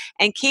base,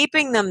 and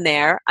keeping them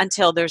there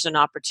until there's an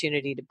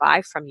opportunity to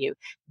buy from you.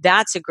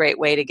 That's a great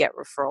way to get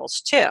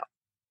referrals too.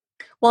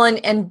 Well,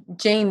 and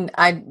Jane,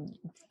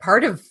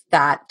 part of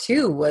that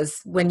too was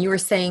when you were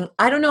saying,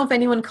 I don't know if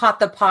anyone caught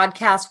the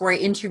podcast where I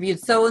interviewed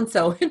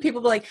so-and-so, and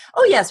people were like,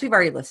 oh yes, we've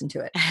already listened to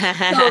it.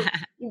 So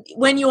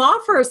when you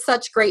offer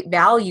such great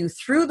value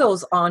through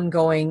those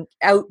ongoing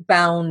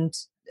outbound,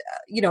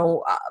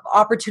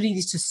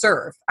 opportunities to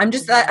serve, I'm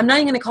not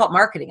even going to call it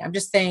marketing. I'm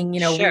just saying,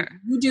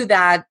 you do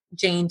that,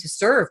 Jane, to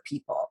serve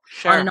people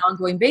on an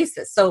ongoing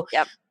basis. So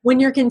when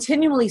you're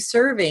continually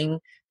serving,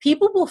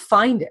 people will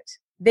find it.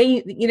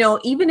 They,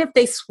 even if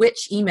they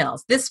switch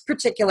emails, this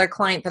particular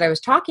client that I was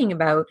talking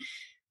about,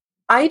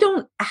 I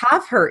don't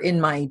have her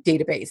in my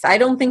database. I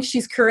don't think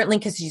she's currently,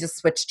 because she just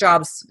switched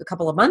jobs a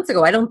couple of months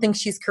ago, I don't think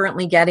she's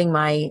currently getting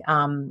my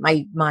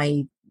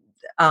my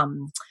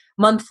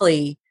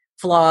monthly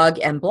vlog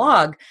and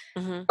blog,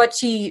 but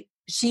she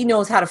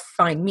knows how to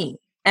find me.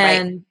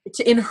 And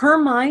in her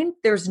mind,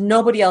 there's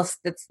nobody else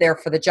that's there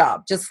for the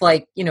job. Just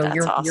like,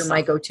 you're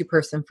my go-to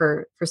person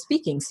for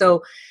speaking.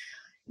 So,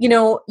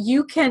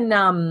 you can,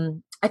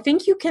 I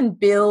think you can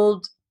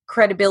build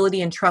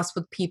credibility and trust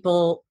with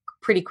people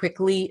pretty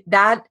quickly.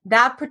 That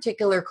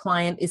particular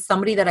client is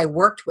somebody that I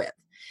worked with.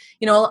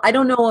 I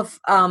don't know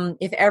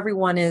if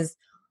everyone is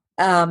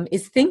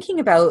thinking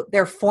about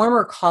their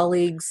former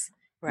colleagues,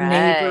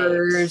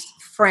 neighbors,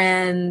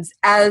 friends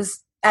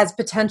as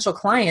potential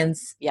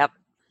clients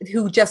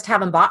who just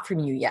haven't bought from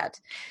you yet.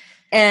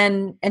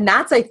 And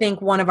that's, I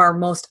think, one of our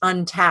most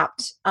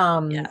untapped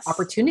Yes.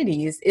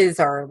 opportunities is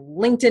our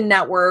LinkedIn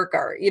network,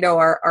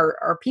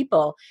 our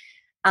people.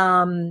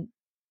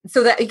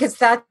 So that, because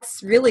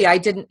that's really, I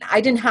didn't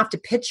have to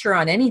pitch her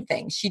on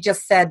anything. She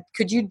just said,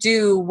 could you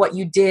do what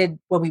you did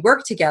when we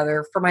worked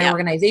together for my Yep.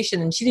 organization?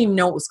 And she didn't even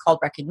know it was called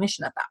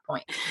recognition at that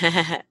point.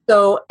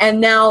 So, and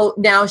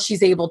now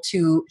she's able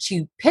to,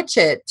 pitch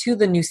it to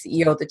the new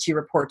CEO that she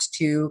reports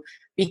to,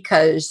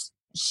 because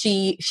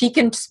she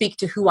can speak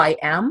to who I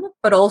am,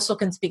 but also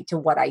can speak to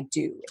what I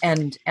do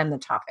and the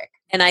topic.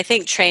 And I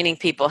think training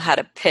people how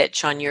to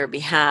pitch on your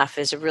behalf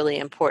is a really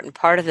important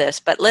part of this.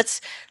 But let's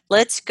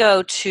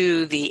go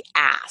to the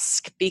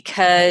ask,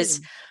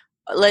 because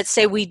let's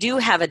say we do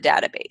have a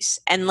database,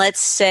 and let's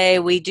say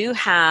we do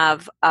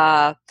have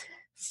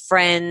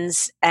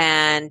friends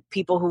and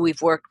people who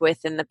we've worked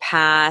with in the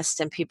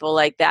past and people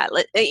like that.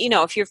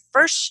 If you're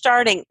first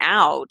starting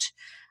out,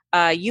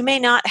 you may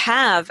not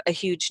have a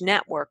huge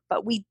network,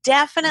 but we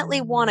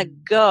definitely want to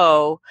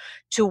go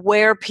to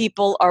where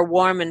people are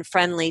warm and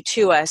friendly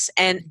to us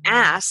and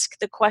ask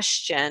the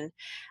question,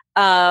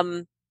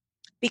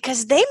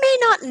 because they may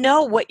not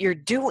know what you're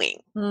doing.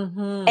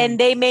 And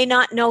they may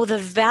not know the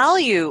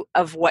value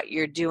of what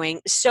you're doing.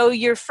 So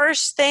your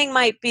first thing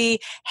might be,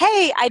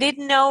 hey, I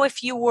didn't know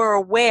if you were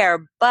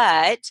aware,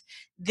 but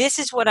this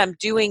is what I'm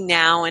doing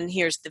now, and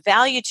here's the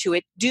value to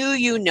it. Do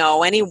you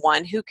know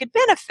anyone who could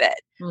benefit?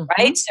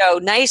 Right? So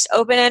nice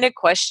open-ended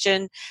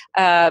question.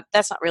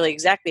 That's not really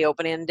exactly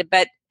open-ended,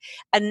 but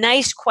a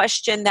nice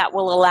question that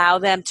will allow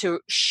them to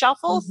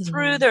shuffle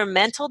through their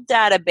mental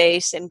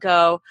database and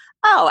go,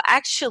 oh,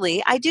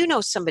 actually, I do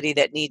know somebody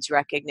that needs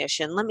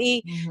recognition. Let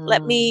me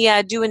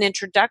do an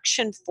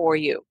introduction for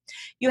you.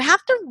 You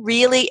have to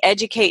really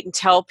educate and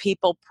tell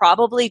people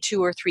probably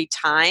 2 or 3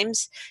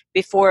 times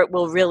before it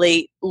will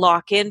really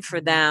lock in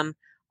for them.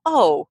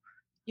 Oh,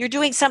 you're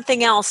doing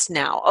something else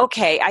now.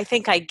 Okay, I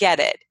think I get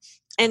it.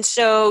 And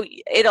so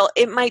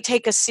it might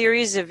take a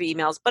series of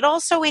emails, but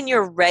also in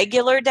your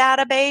regular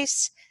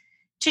database,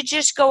 to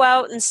just go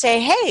out and say,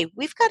 hey,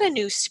 we've got a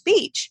new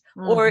speech.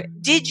 Or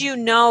did you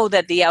know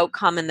that the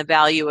outcome and the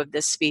value of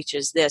this speech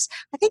is this?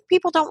 I think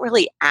people don't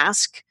really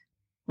ask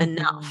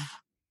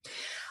enough.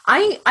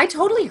 I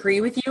totally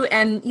agree with you.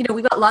 And,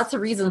 we've got lots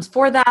of reasons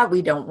for that.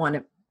 We don't want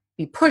to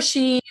be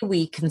pushy.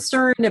 We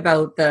concerned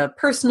about the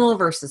personal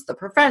versus the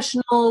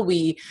professional.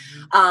 We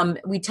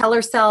tell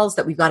ourselves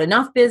that we've got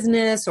enough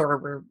business,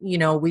 or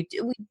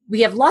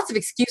we have lots of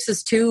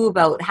excuses too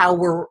about how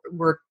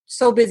we're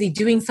so busy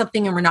doing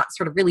something and we're not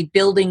sort of really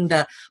building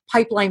the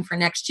pipeline for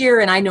next year.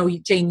 And I know,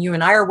 Jane, you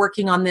and I are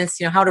working on this,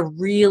 how to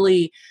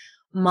really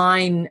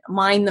mine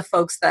the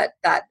folks that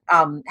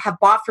have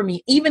bought from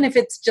me, even if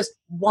it's just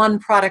one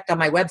product on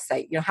my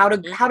website, how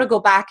to go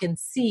back and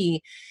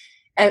see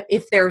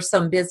if there's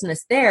some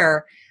business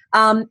there.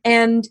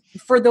 And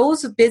for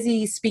those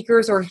busy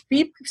speakers or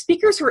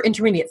speakers who are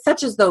intermediate,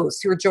 such as those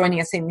who are joining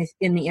us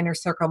in the Inner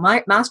Circle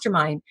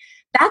Mastermind,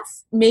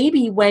 that's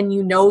maybe when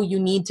you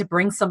need to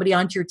bring somebody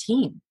onto your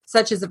team,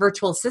 such as a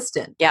virtual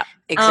assistant. Yeah,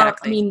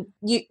 exactly.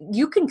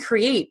 You can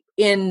create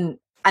in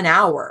an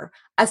hour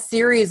a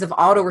series of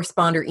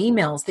autoresponder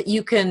emails that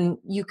you can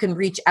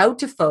reach out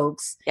to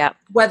folks,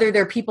 whether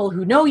they're people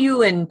who know you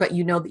but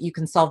that you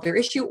can solve their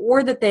issue,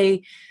 or that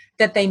they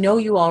know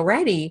you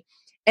already.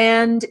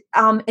 And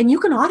you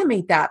can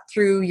automate that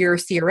through your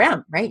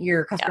CRM, right?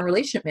 Your customer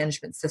relationship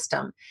management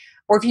system.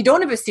 Or if you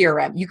don't have a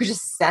CRM, you could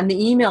just send the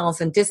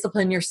emails and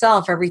discipline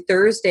yourself every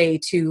Thursday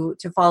to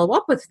follow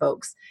up with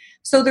folks.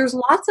 So there's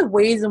lots of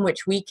ways in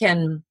which we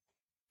can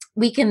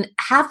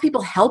have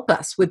people help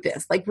us with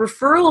this. Like,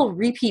 referral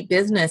repeat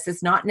business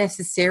is not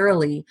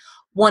necessarily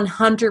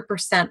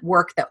 100%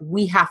 work that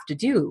we have to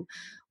do.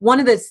 One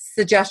of the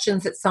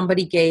suggestions that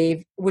somebody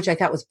gave, which I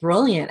thought was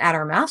brilliant at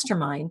our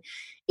mastermind,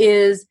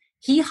 is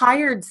he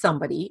hired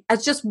somebody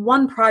as just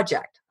one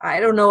project. I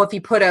don't know if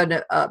he put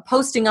a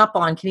posting up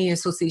on Canadian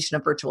Association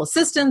of Virtual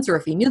Assistants or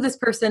if he knew this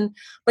person,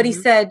 but he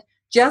said,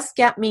 just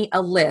get me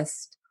a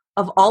list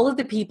of all of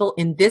the people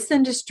in this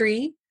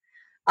industry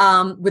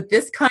with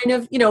this kind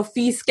of,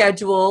 fee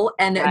schedule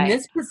and in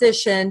this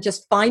position.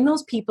 Just find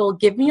those people,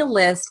 give me a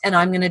list, and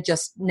I'm going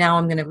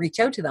to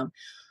reach out to them.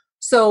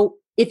 So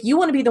if you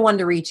want to be the one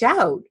to reach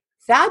out,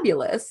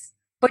 fabulous.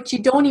 But you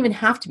don't even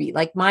have to be.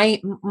 Like,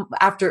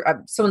 after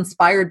I'm so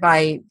inspired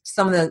by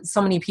so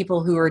many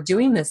people who are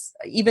doing this,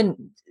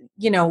 even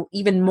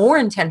more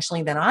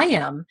intentionally than I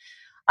am,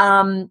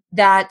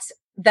 that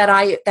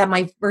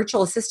my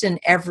virtual assistant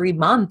every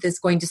month is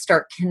going to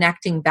start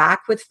connecting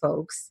back with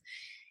folks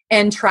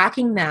and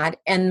tracking that.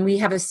 And we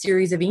have a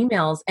series of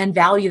emails and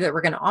value that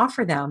we're going to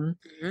offer them.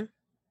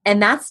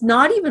 And that's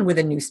not even with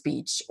a new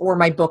speech or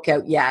my book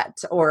out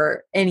yet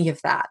or any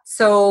of that.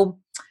 So,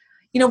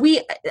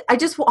 I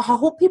just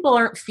hope people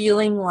aren't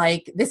feeling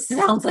like this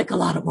sounds like a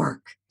lot of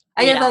work.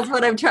 I guess that's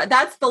what I'm trying.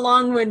 That's the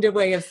long-winded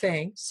way of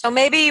saying. So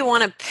maybe you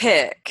want to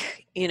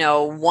pick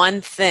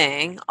one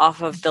thing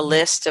off of the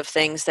list of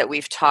things that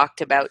we've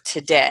talked about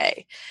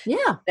today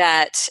Yeah.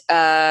 that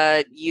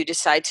you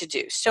decide to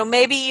do. So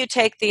maybe you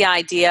take the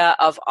idea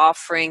of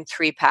offering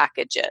 3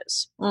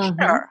 packages.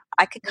 Mm-hmm. Sure,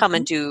 I could come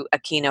and do a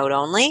keynote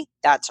only.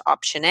 That's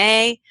option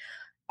A.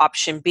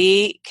 Option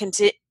B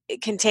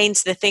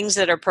contains the things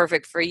that are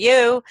perfect for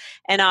you,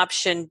 and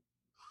option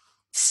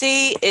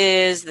C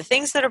is the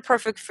things that are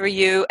perfect for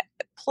you,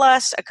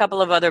 plus a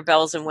couple of other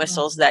bells and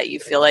whistles that you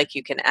feel like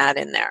you can add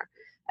in there.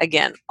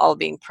 Again, all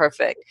being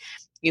perfect.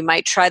 You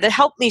might try the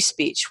help me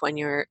speech when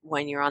you're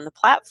on the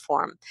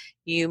platform.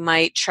 You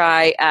might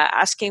try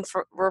asking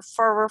for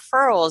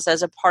referrals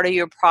as a part of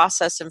your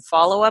process and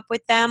follow up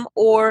with them,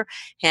 or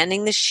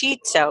handing the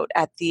sheets out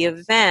at the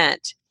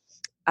event.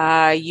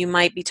 You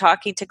might be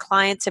talking to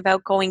clients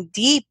about going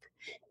deep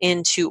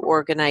into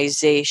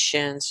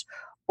organizations,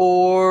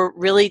 or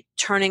really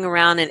turning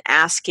around and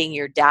asking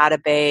your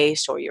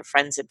database or your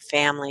friends and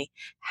family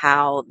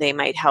how they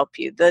might help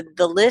you.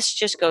 The list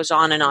just goes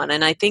on.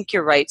 And I think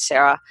you're right,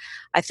 Sarah.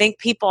 I think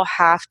people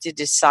have to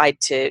decide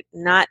to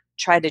not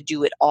try to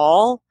do it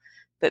all,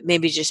 but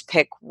maybe just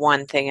pick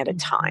one thing at a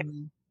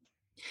time.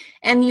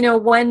 And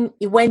when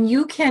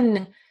you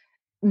can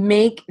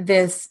make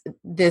this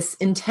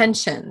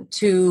intention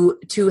to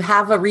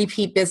have a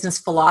repeat business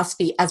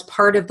philosophy as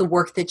part of the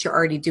work that you're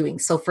already doing.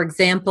 So for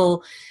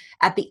example,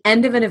 at the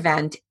end of an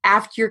event,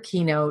 after your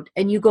keynote,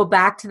 and you go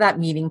back to that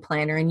meeting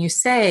planner and you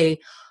say,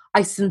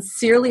 I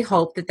sincerely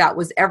hope that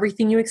was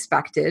everything you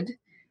expected.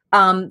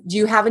 Do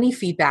you have any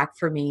feedback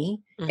for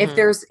me? Mm-hmm.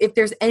 If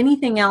there's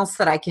anything else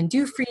that I can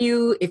do for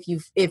you, if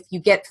you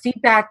get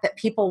feedback that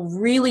people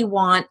really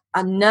want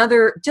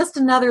another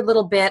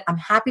little bit, I'm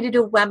happy to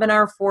do a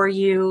webinar for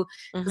you,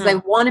 because I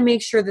Mm-hmm. want to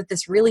make sure that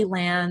this really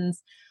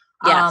lands.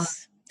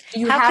 Yes.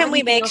 Do you How have can we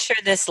anything make else? sure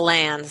this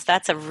lands?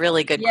 That's a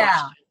really good Yeah.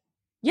 question.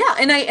 Yeah,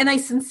 and I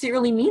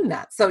sincerely mean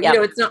that. So, Yep.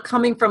 it's not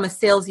coming from a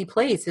salesy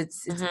place.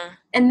 It's Mm-hmm.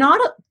 and not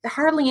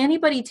hardly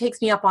anybody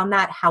takes me up on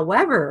that.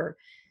 However,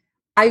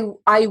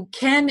 I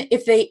can,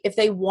 if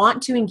they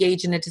want to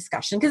engage in a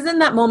discussion, because in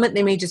that moment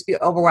they may just be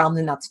overwhelmed,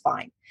 and that's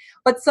fine.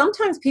 But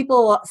sometimes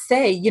people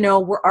say,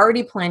 we're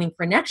already planning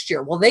for next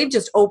year. Well, they've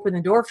just opened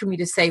the door for me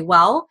to say,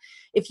 well,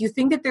 if you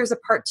think that there's a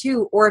part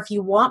 2, or if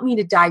you want me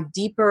to dive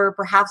deeper,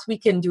 perhaps we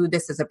can do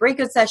this as a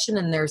breakout session,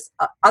 and there's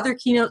other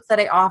keynotes that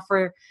I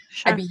offer.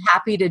 I'd Sure. be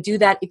happy to do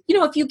that.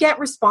 If you get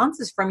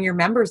responses from your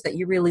members that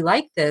you really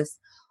like this,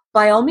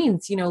 by all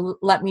means,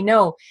 let me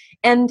know.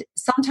 And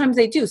sometimes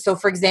they do. So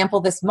for example,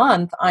 this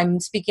month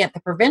I'm speaking at the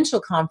provincial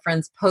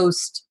conference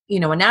post, a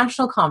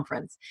national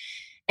conference,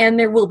 and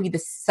there will be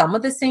some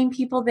of the same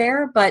people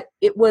there, but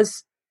it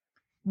was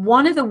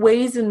one of the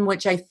ways in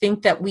which I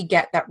think that we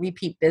get that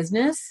repeat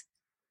business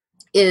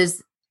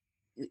is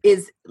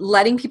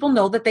letting people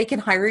know that they can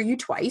hire you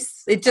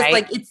twice. It just, Right.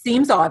 like, it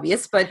seems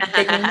obvious, but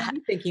they may not be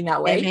thinking that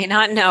They way. may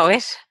not know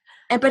it.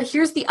 But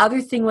here's the other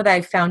thing that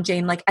I found,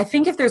 Jane. Like, I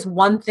think if there's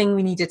one thing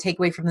we need to take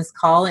away from this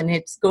call, and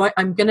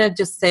I'm going to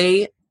just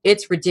say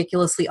it's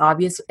ridiculously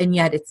obvious, and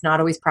yet it's not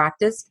always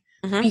practiced.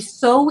 Mm-hmm. Be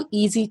so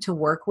easy to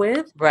work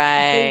with. They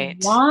Right.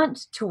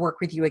 want to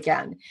work with you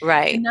again.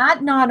 Right. And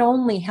that not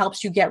only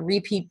helps you get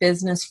repeat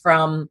business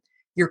from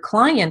your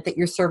client that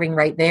you're serving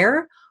right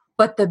there,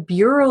 but the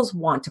bureaus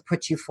want to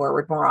put you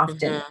forward more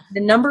often. Mm-hmm.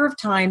 The number of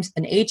times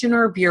an agent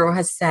or a bureau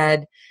has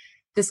said,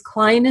 this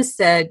client has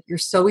said, you're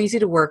so easy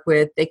to work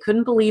with. They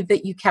couldn't believe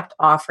that you kept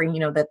offering,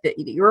 that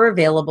you're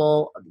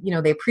available.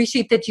 They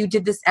appreciate that you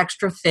did this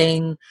extra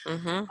thing.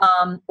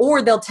 Mm-hmm.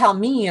 Or they'll tell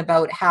me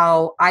about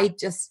how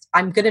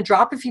I'm going to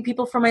drop a few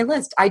people from my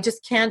list. I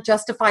just can't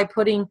justify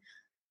putting,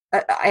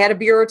 I had a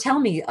bureau tell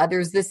me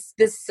there's this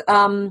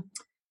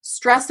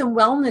stress and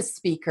wellness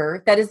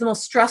speaker that is the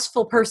most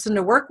stressful person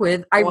to work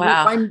with.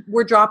 Wow.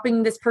 We're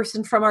dropping this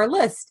person from our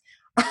list.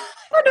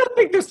 I don't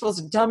think they're supposed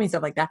to tell me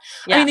stuff like that.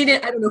 Yeah. I mean, I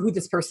don't know who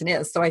this person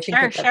is, so I think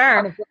that's Sure.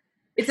 kind of,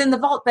 it's in the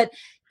vault. But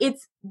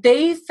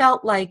they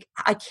felt like,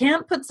 I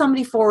can't put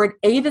somebody forward,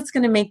 A, that's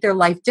going to make their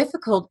life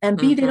difficult, and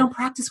B, they don't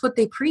practice what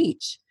they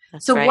preach.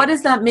 That's so right. What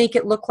does that make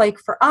it look like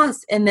for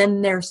us? And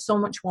then there's so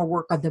much more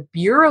work on the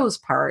bureau's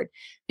part,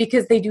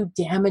 because they do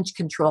damage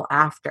control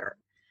after.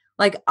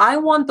 Like, I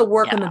want the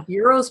work on the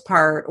bureau's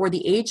part, or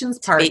the agent's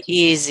part, to be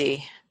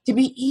easy. To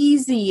be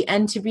easy,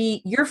 and to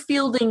be, you're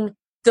fielding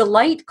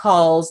delight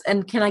calls,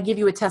 and can I give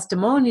you a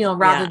testimonial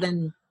rather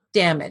than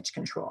damage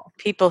control.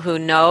 People who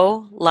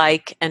know,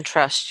 like, and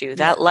trust you.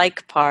 That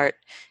like part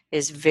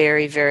is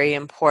very, very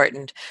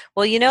important.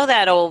 Well,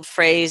 that old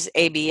phrase,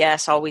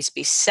 ABS, always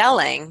be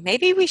selling.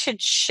 Maybe we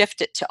should shift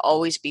it to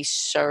always be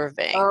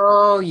serving.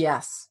 Oh,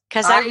 yes.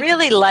 Because I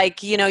really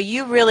like,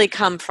 you really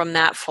come from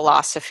that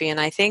philosophy. And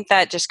I think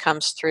that just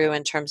comes through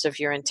in terms of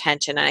your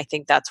intention. And I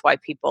think that's why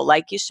people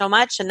like you so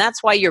much. And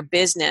that's why your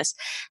business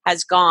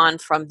has gone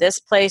from this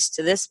place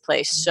to this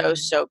place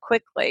so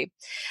quickly.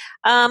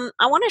 I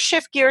want to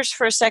shift gears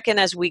for a second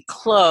as we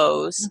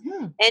close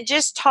and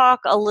just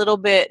talk a little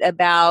bit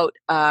about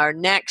our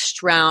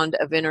next round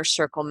of Inner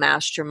Circle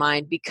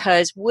Mastermind,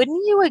 because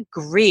wouldn't you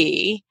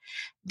agree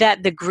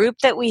that the group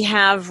that we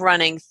have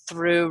running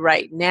through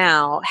right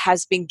now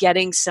has been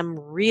getting some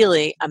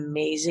really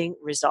amazing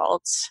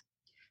results.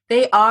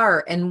 They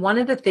are. And one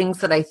of the things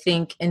that I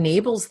think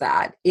enables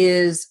that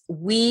is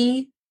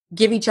we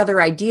give each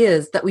other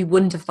ideas that we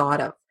wouldn't have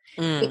thought of.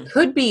 It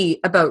could be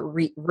about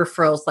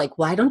referrals, like,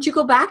 why don't you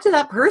go back to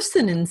that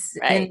person and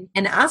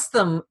ask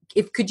them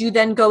if could you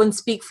then go and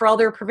speak for all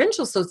their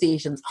provincial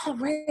associations? Oh,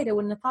 right, I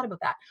wouldn't have thought about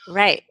that.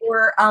 Right.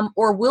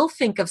 Or we'll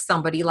think of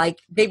somebody like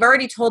they've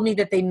already told me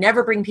that they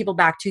never bring people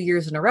back 2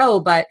 years in a row,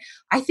 but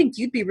I think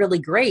you'd be really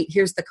great.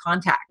 Here's the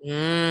contact.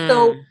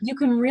 So you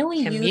can really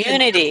use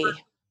community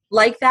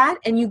like that,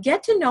 and you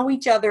get to know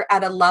each other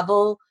at a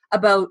level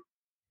about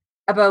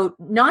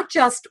not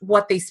just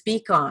what they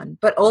speak on,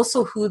 but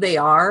also who they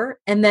are.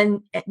 And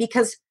then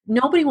because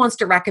nobody wants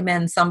to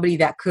recommend somebody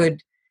that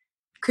could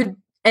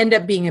end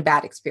up being a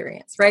bad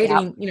experience, right? Yep.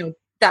 I mean,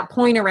 that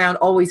point around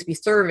always be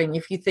serving.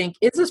 If you think,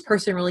 is this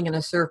person really going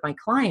to serve my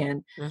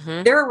client?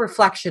 They're a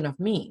reflection of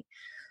me.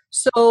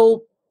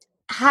 So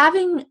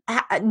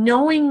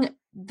knowing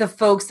the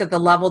folks at the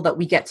level that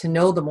we get to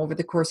know them over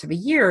the course of a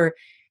year,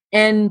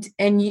 and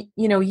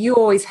you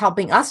always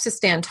helping us to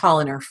stand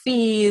tall in our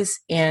fees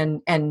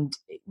and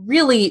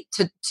really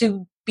to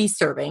be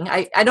serving.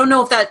 I don't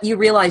know if that you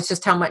realize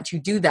just how much you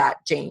do that,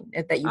 Jane,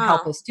 that you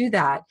help us do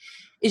that,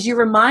 is you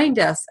remind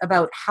us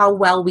about how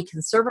well we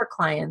can serve our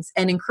clients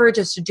and encourage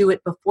us to do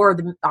it before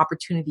the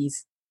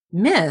opportunities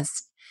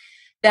missed.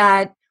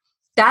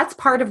 That's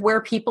part of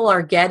where people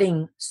are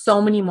getting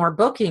so many more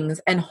bookings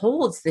and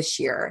holds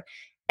this year.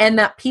 And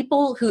that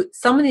people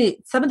some of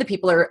the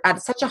people are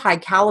at such a high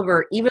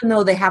caliber, even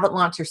though they haven't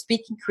launched their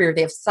speaking career, they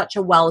have such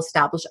a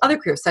well-established other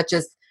career, such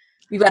as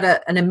we've got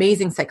an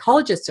amazing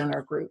psychologist in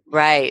our group.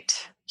 Right.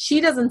 She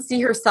doesn't see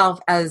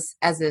herself as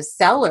a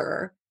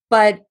seller,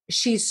 but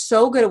she's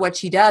so good at what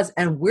she does.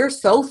 And we're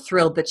so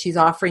thrilled that she's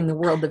offering the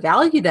world the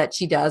value that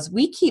she does.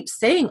 We keep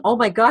saying, oh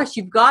my gosh,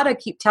 you've got to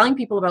keep telling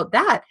people about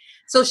that.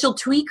 So she'll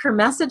tweak her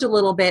message a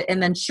little bit.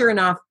 And then sure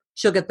enough,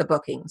 she'll get the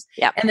bookings.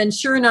 Yep. And then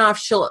sure enough,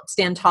 she'll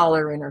stand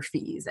taller in her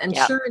fees. And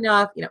sure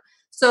enough,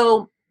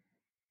 so.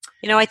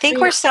 I think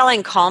we're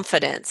selling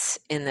confidence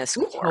in this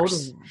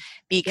course. Totally.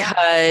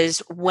 Because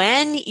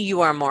when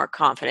you are more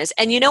confident,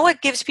 and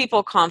what gives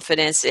people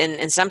confidence,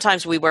 and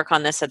sometimes we work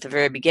on this at the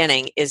very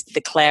beginning, is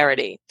the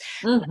clarity.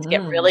 Let's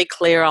get really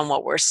clear on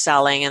what we're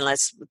selling, and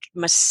let's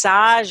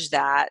massage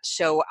that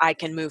so I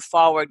can move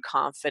forward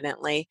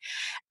confidently.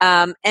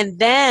 And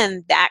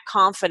then that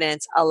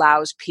confidence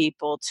allows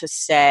people to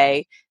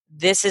say,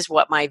 this is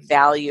what my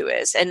value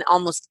is. And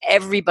almost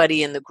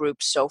everybody in the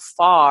group so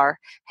far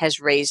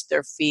has raised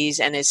their fees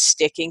and is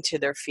sticking to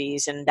their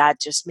fees. And that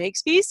just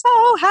makes me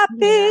so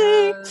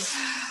happy.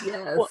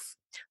 Yes.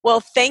 Well,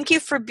 thank you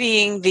for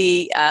being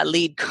the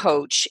lead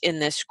coach in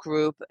this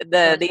group.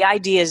 The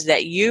ideas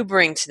that you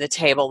bring to the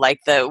table,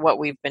 like what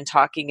we've been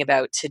talking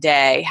about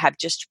today, have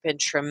just been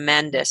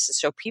tremendous.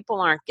 So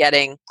people aren't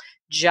getting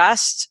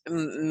just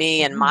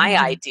me and my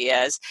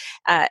ideas.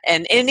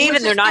 And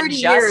even they're not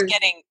just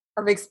getting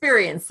of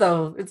experience,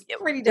 so it's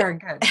pretty darn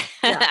good.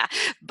 Yeah.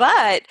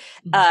 But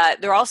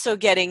they're also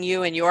getting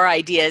you and your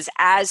ideas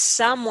as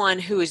someone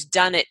who has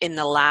done it in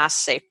the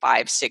last, say,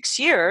 5-6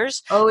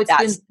 years. Oh, it's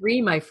been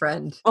 3, my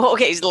friend. Oh,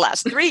 okay, it's the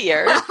last 3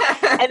 years.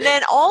 And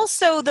then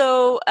also,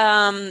 though,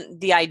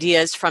 the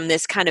ideas from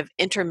this kind of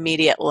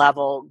intermediate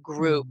level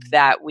group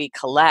that we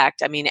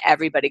collect. I mean,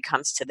 everybody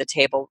comes to the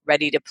table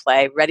ready to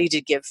play, ready to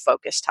give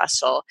focused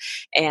hustle.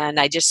 And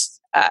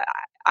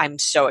I'm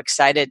so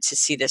excited to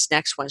see this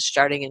next one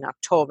starting in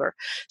October.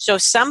 So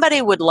if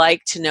somebody would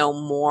like to know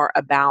more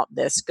about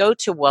this, go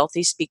to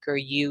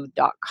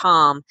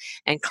wealthyspeakeru.com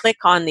and click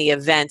on the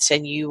events,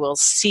 and you will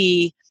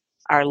see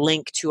our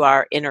link to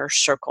our Inner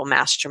Circle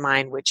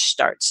Mastermind, which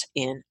starts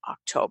in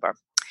October.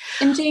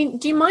 And Jane,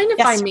 do you mind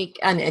if I make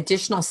an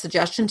additional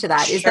suggestion to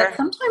that? Sure. Is that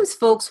sometimes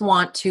folks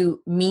want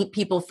to meet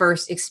people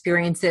first,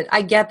 experience it.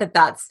 I get that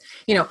that's,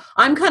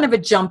 I'm kind of a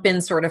jump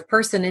in sort of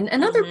person,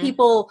 and other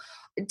people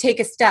take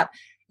a step.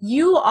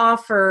 You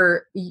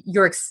offer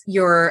your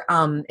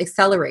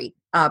Accelerate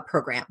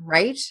program,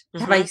 right?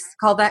 Have I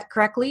called that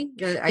correctly?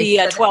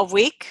 The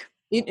 12-week?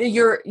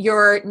 Your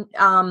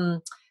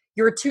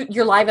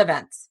live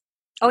events.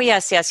 Oh,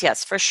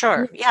 yes, for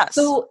sure. Yes.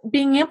 So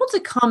being able to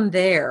come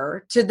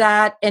there to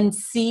that and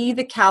see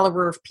the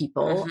caliber of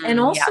people and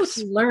also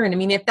to learn, I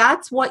mean, if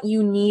that's what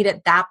you need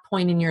at that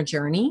point in your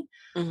journey,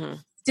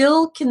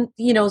 still can,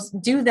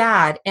 do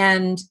that.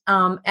 And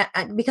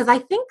because I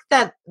think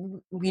that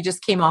we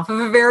just came off of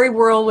a very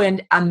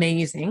whirlwind,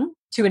 amazing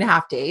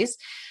 2.5 days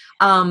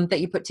that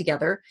you put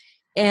together.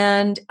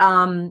 And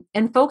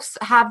folks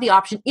have the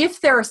option,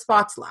 if there are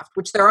spots left,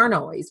 which there aren't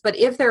always, but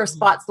if there are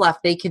spots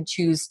left, they can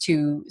choose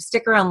to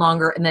stick around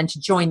longer and then to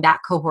join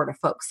that cohort of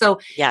folks. So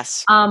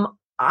yes,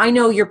 I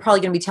know you're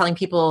probably going to be telling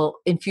people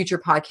in future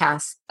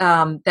podcasts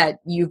that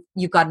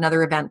you've got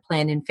another event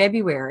planned in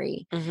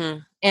February.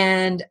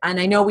 And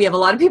I know we have a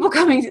lot of people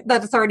coming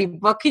that's already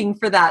booking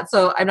for that.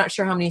 So I'm not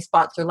sure how many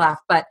spots are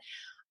left, but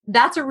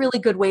that's a really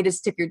good way to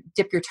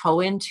dip your toe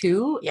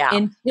into Yeah.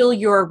 until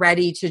you're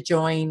ready to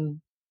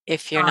join.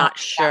 If you're not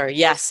sure.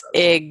 Yes,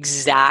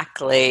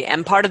 exactly.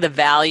 And part of the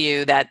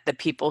value that the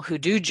people who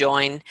do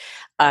join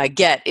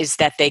get is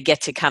that they get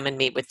to come and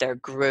meet with their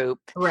group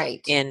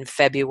in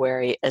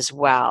February as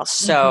well.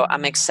 So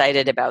I'm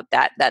excited about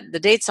that. The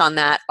dates on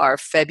that are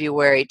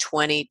February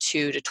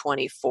 22 to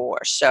 24.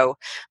 So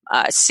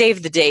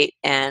save the date,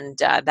 and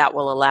that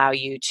will allow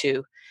you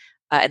to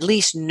at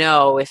least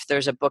know if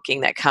there's a booking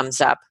that comes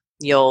up.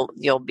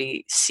 You'll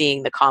be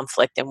seeing the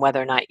conflict and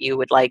whether or not you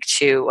would like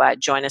to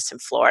join us in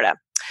Florida.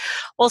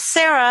 Well,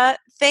 Sarah,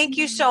 thank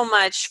you so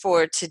much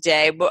for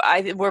today.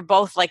 We're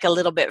both like a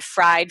little bit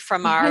fried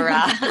from our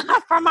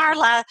from our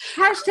last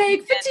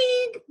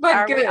 #fatigue, but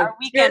our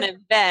weekend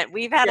event.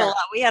 We've had a lot.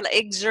 We had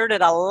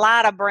exerted a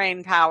lot of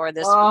brain power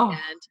this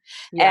weekend,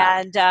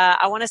 and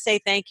I want to say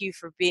thank you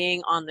for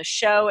being on the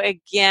show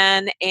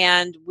again.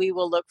 And we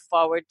will look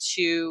forward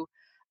to.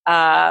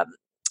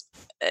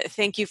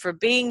 Thank you for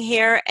being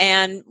here,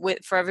 and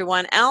for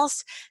everyone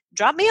else,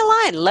 drop me a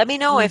line. Let me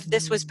know if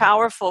this was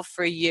powerful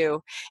for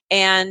you.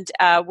 And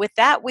with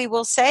that, we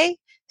will say,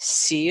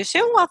 see you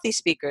soon, Wealthy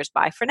Speakers.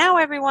 Bye for now,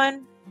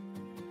 everyone.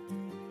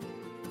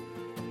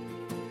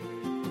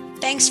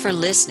 Thanks for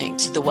listening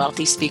to the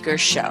Wealthy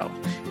Speakers Show.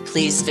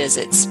 Please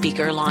visit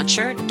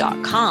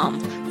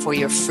speakerlauncher.com for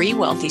your free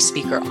Wealthy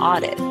Speaker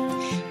audit,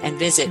 and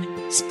visit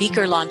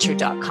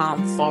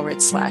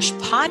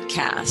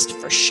speakerlauncher.com/podcast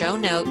for show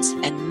notes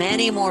and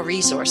many more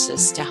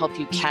resources to help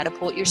you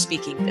catapult your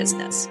speaking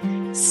business.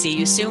 See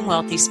you soon,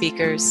 Wealthy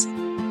Speakers.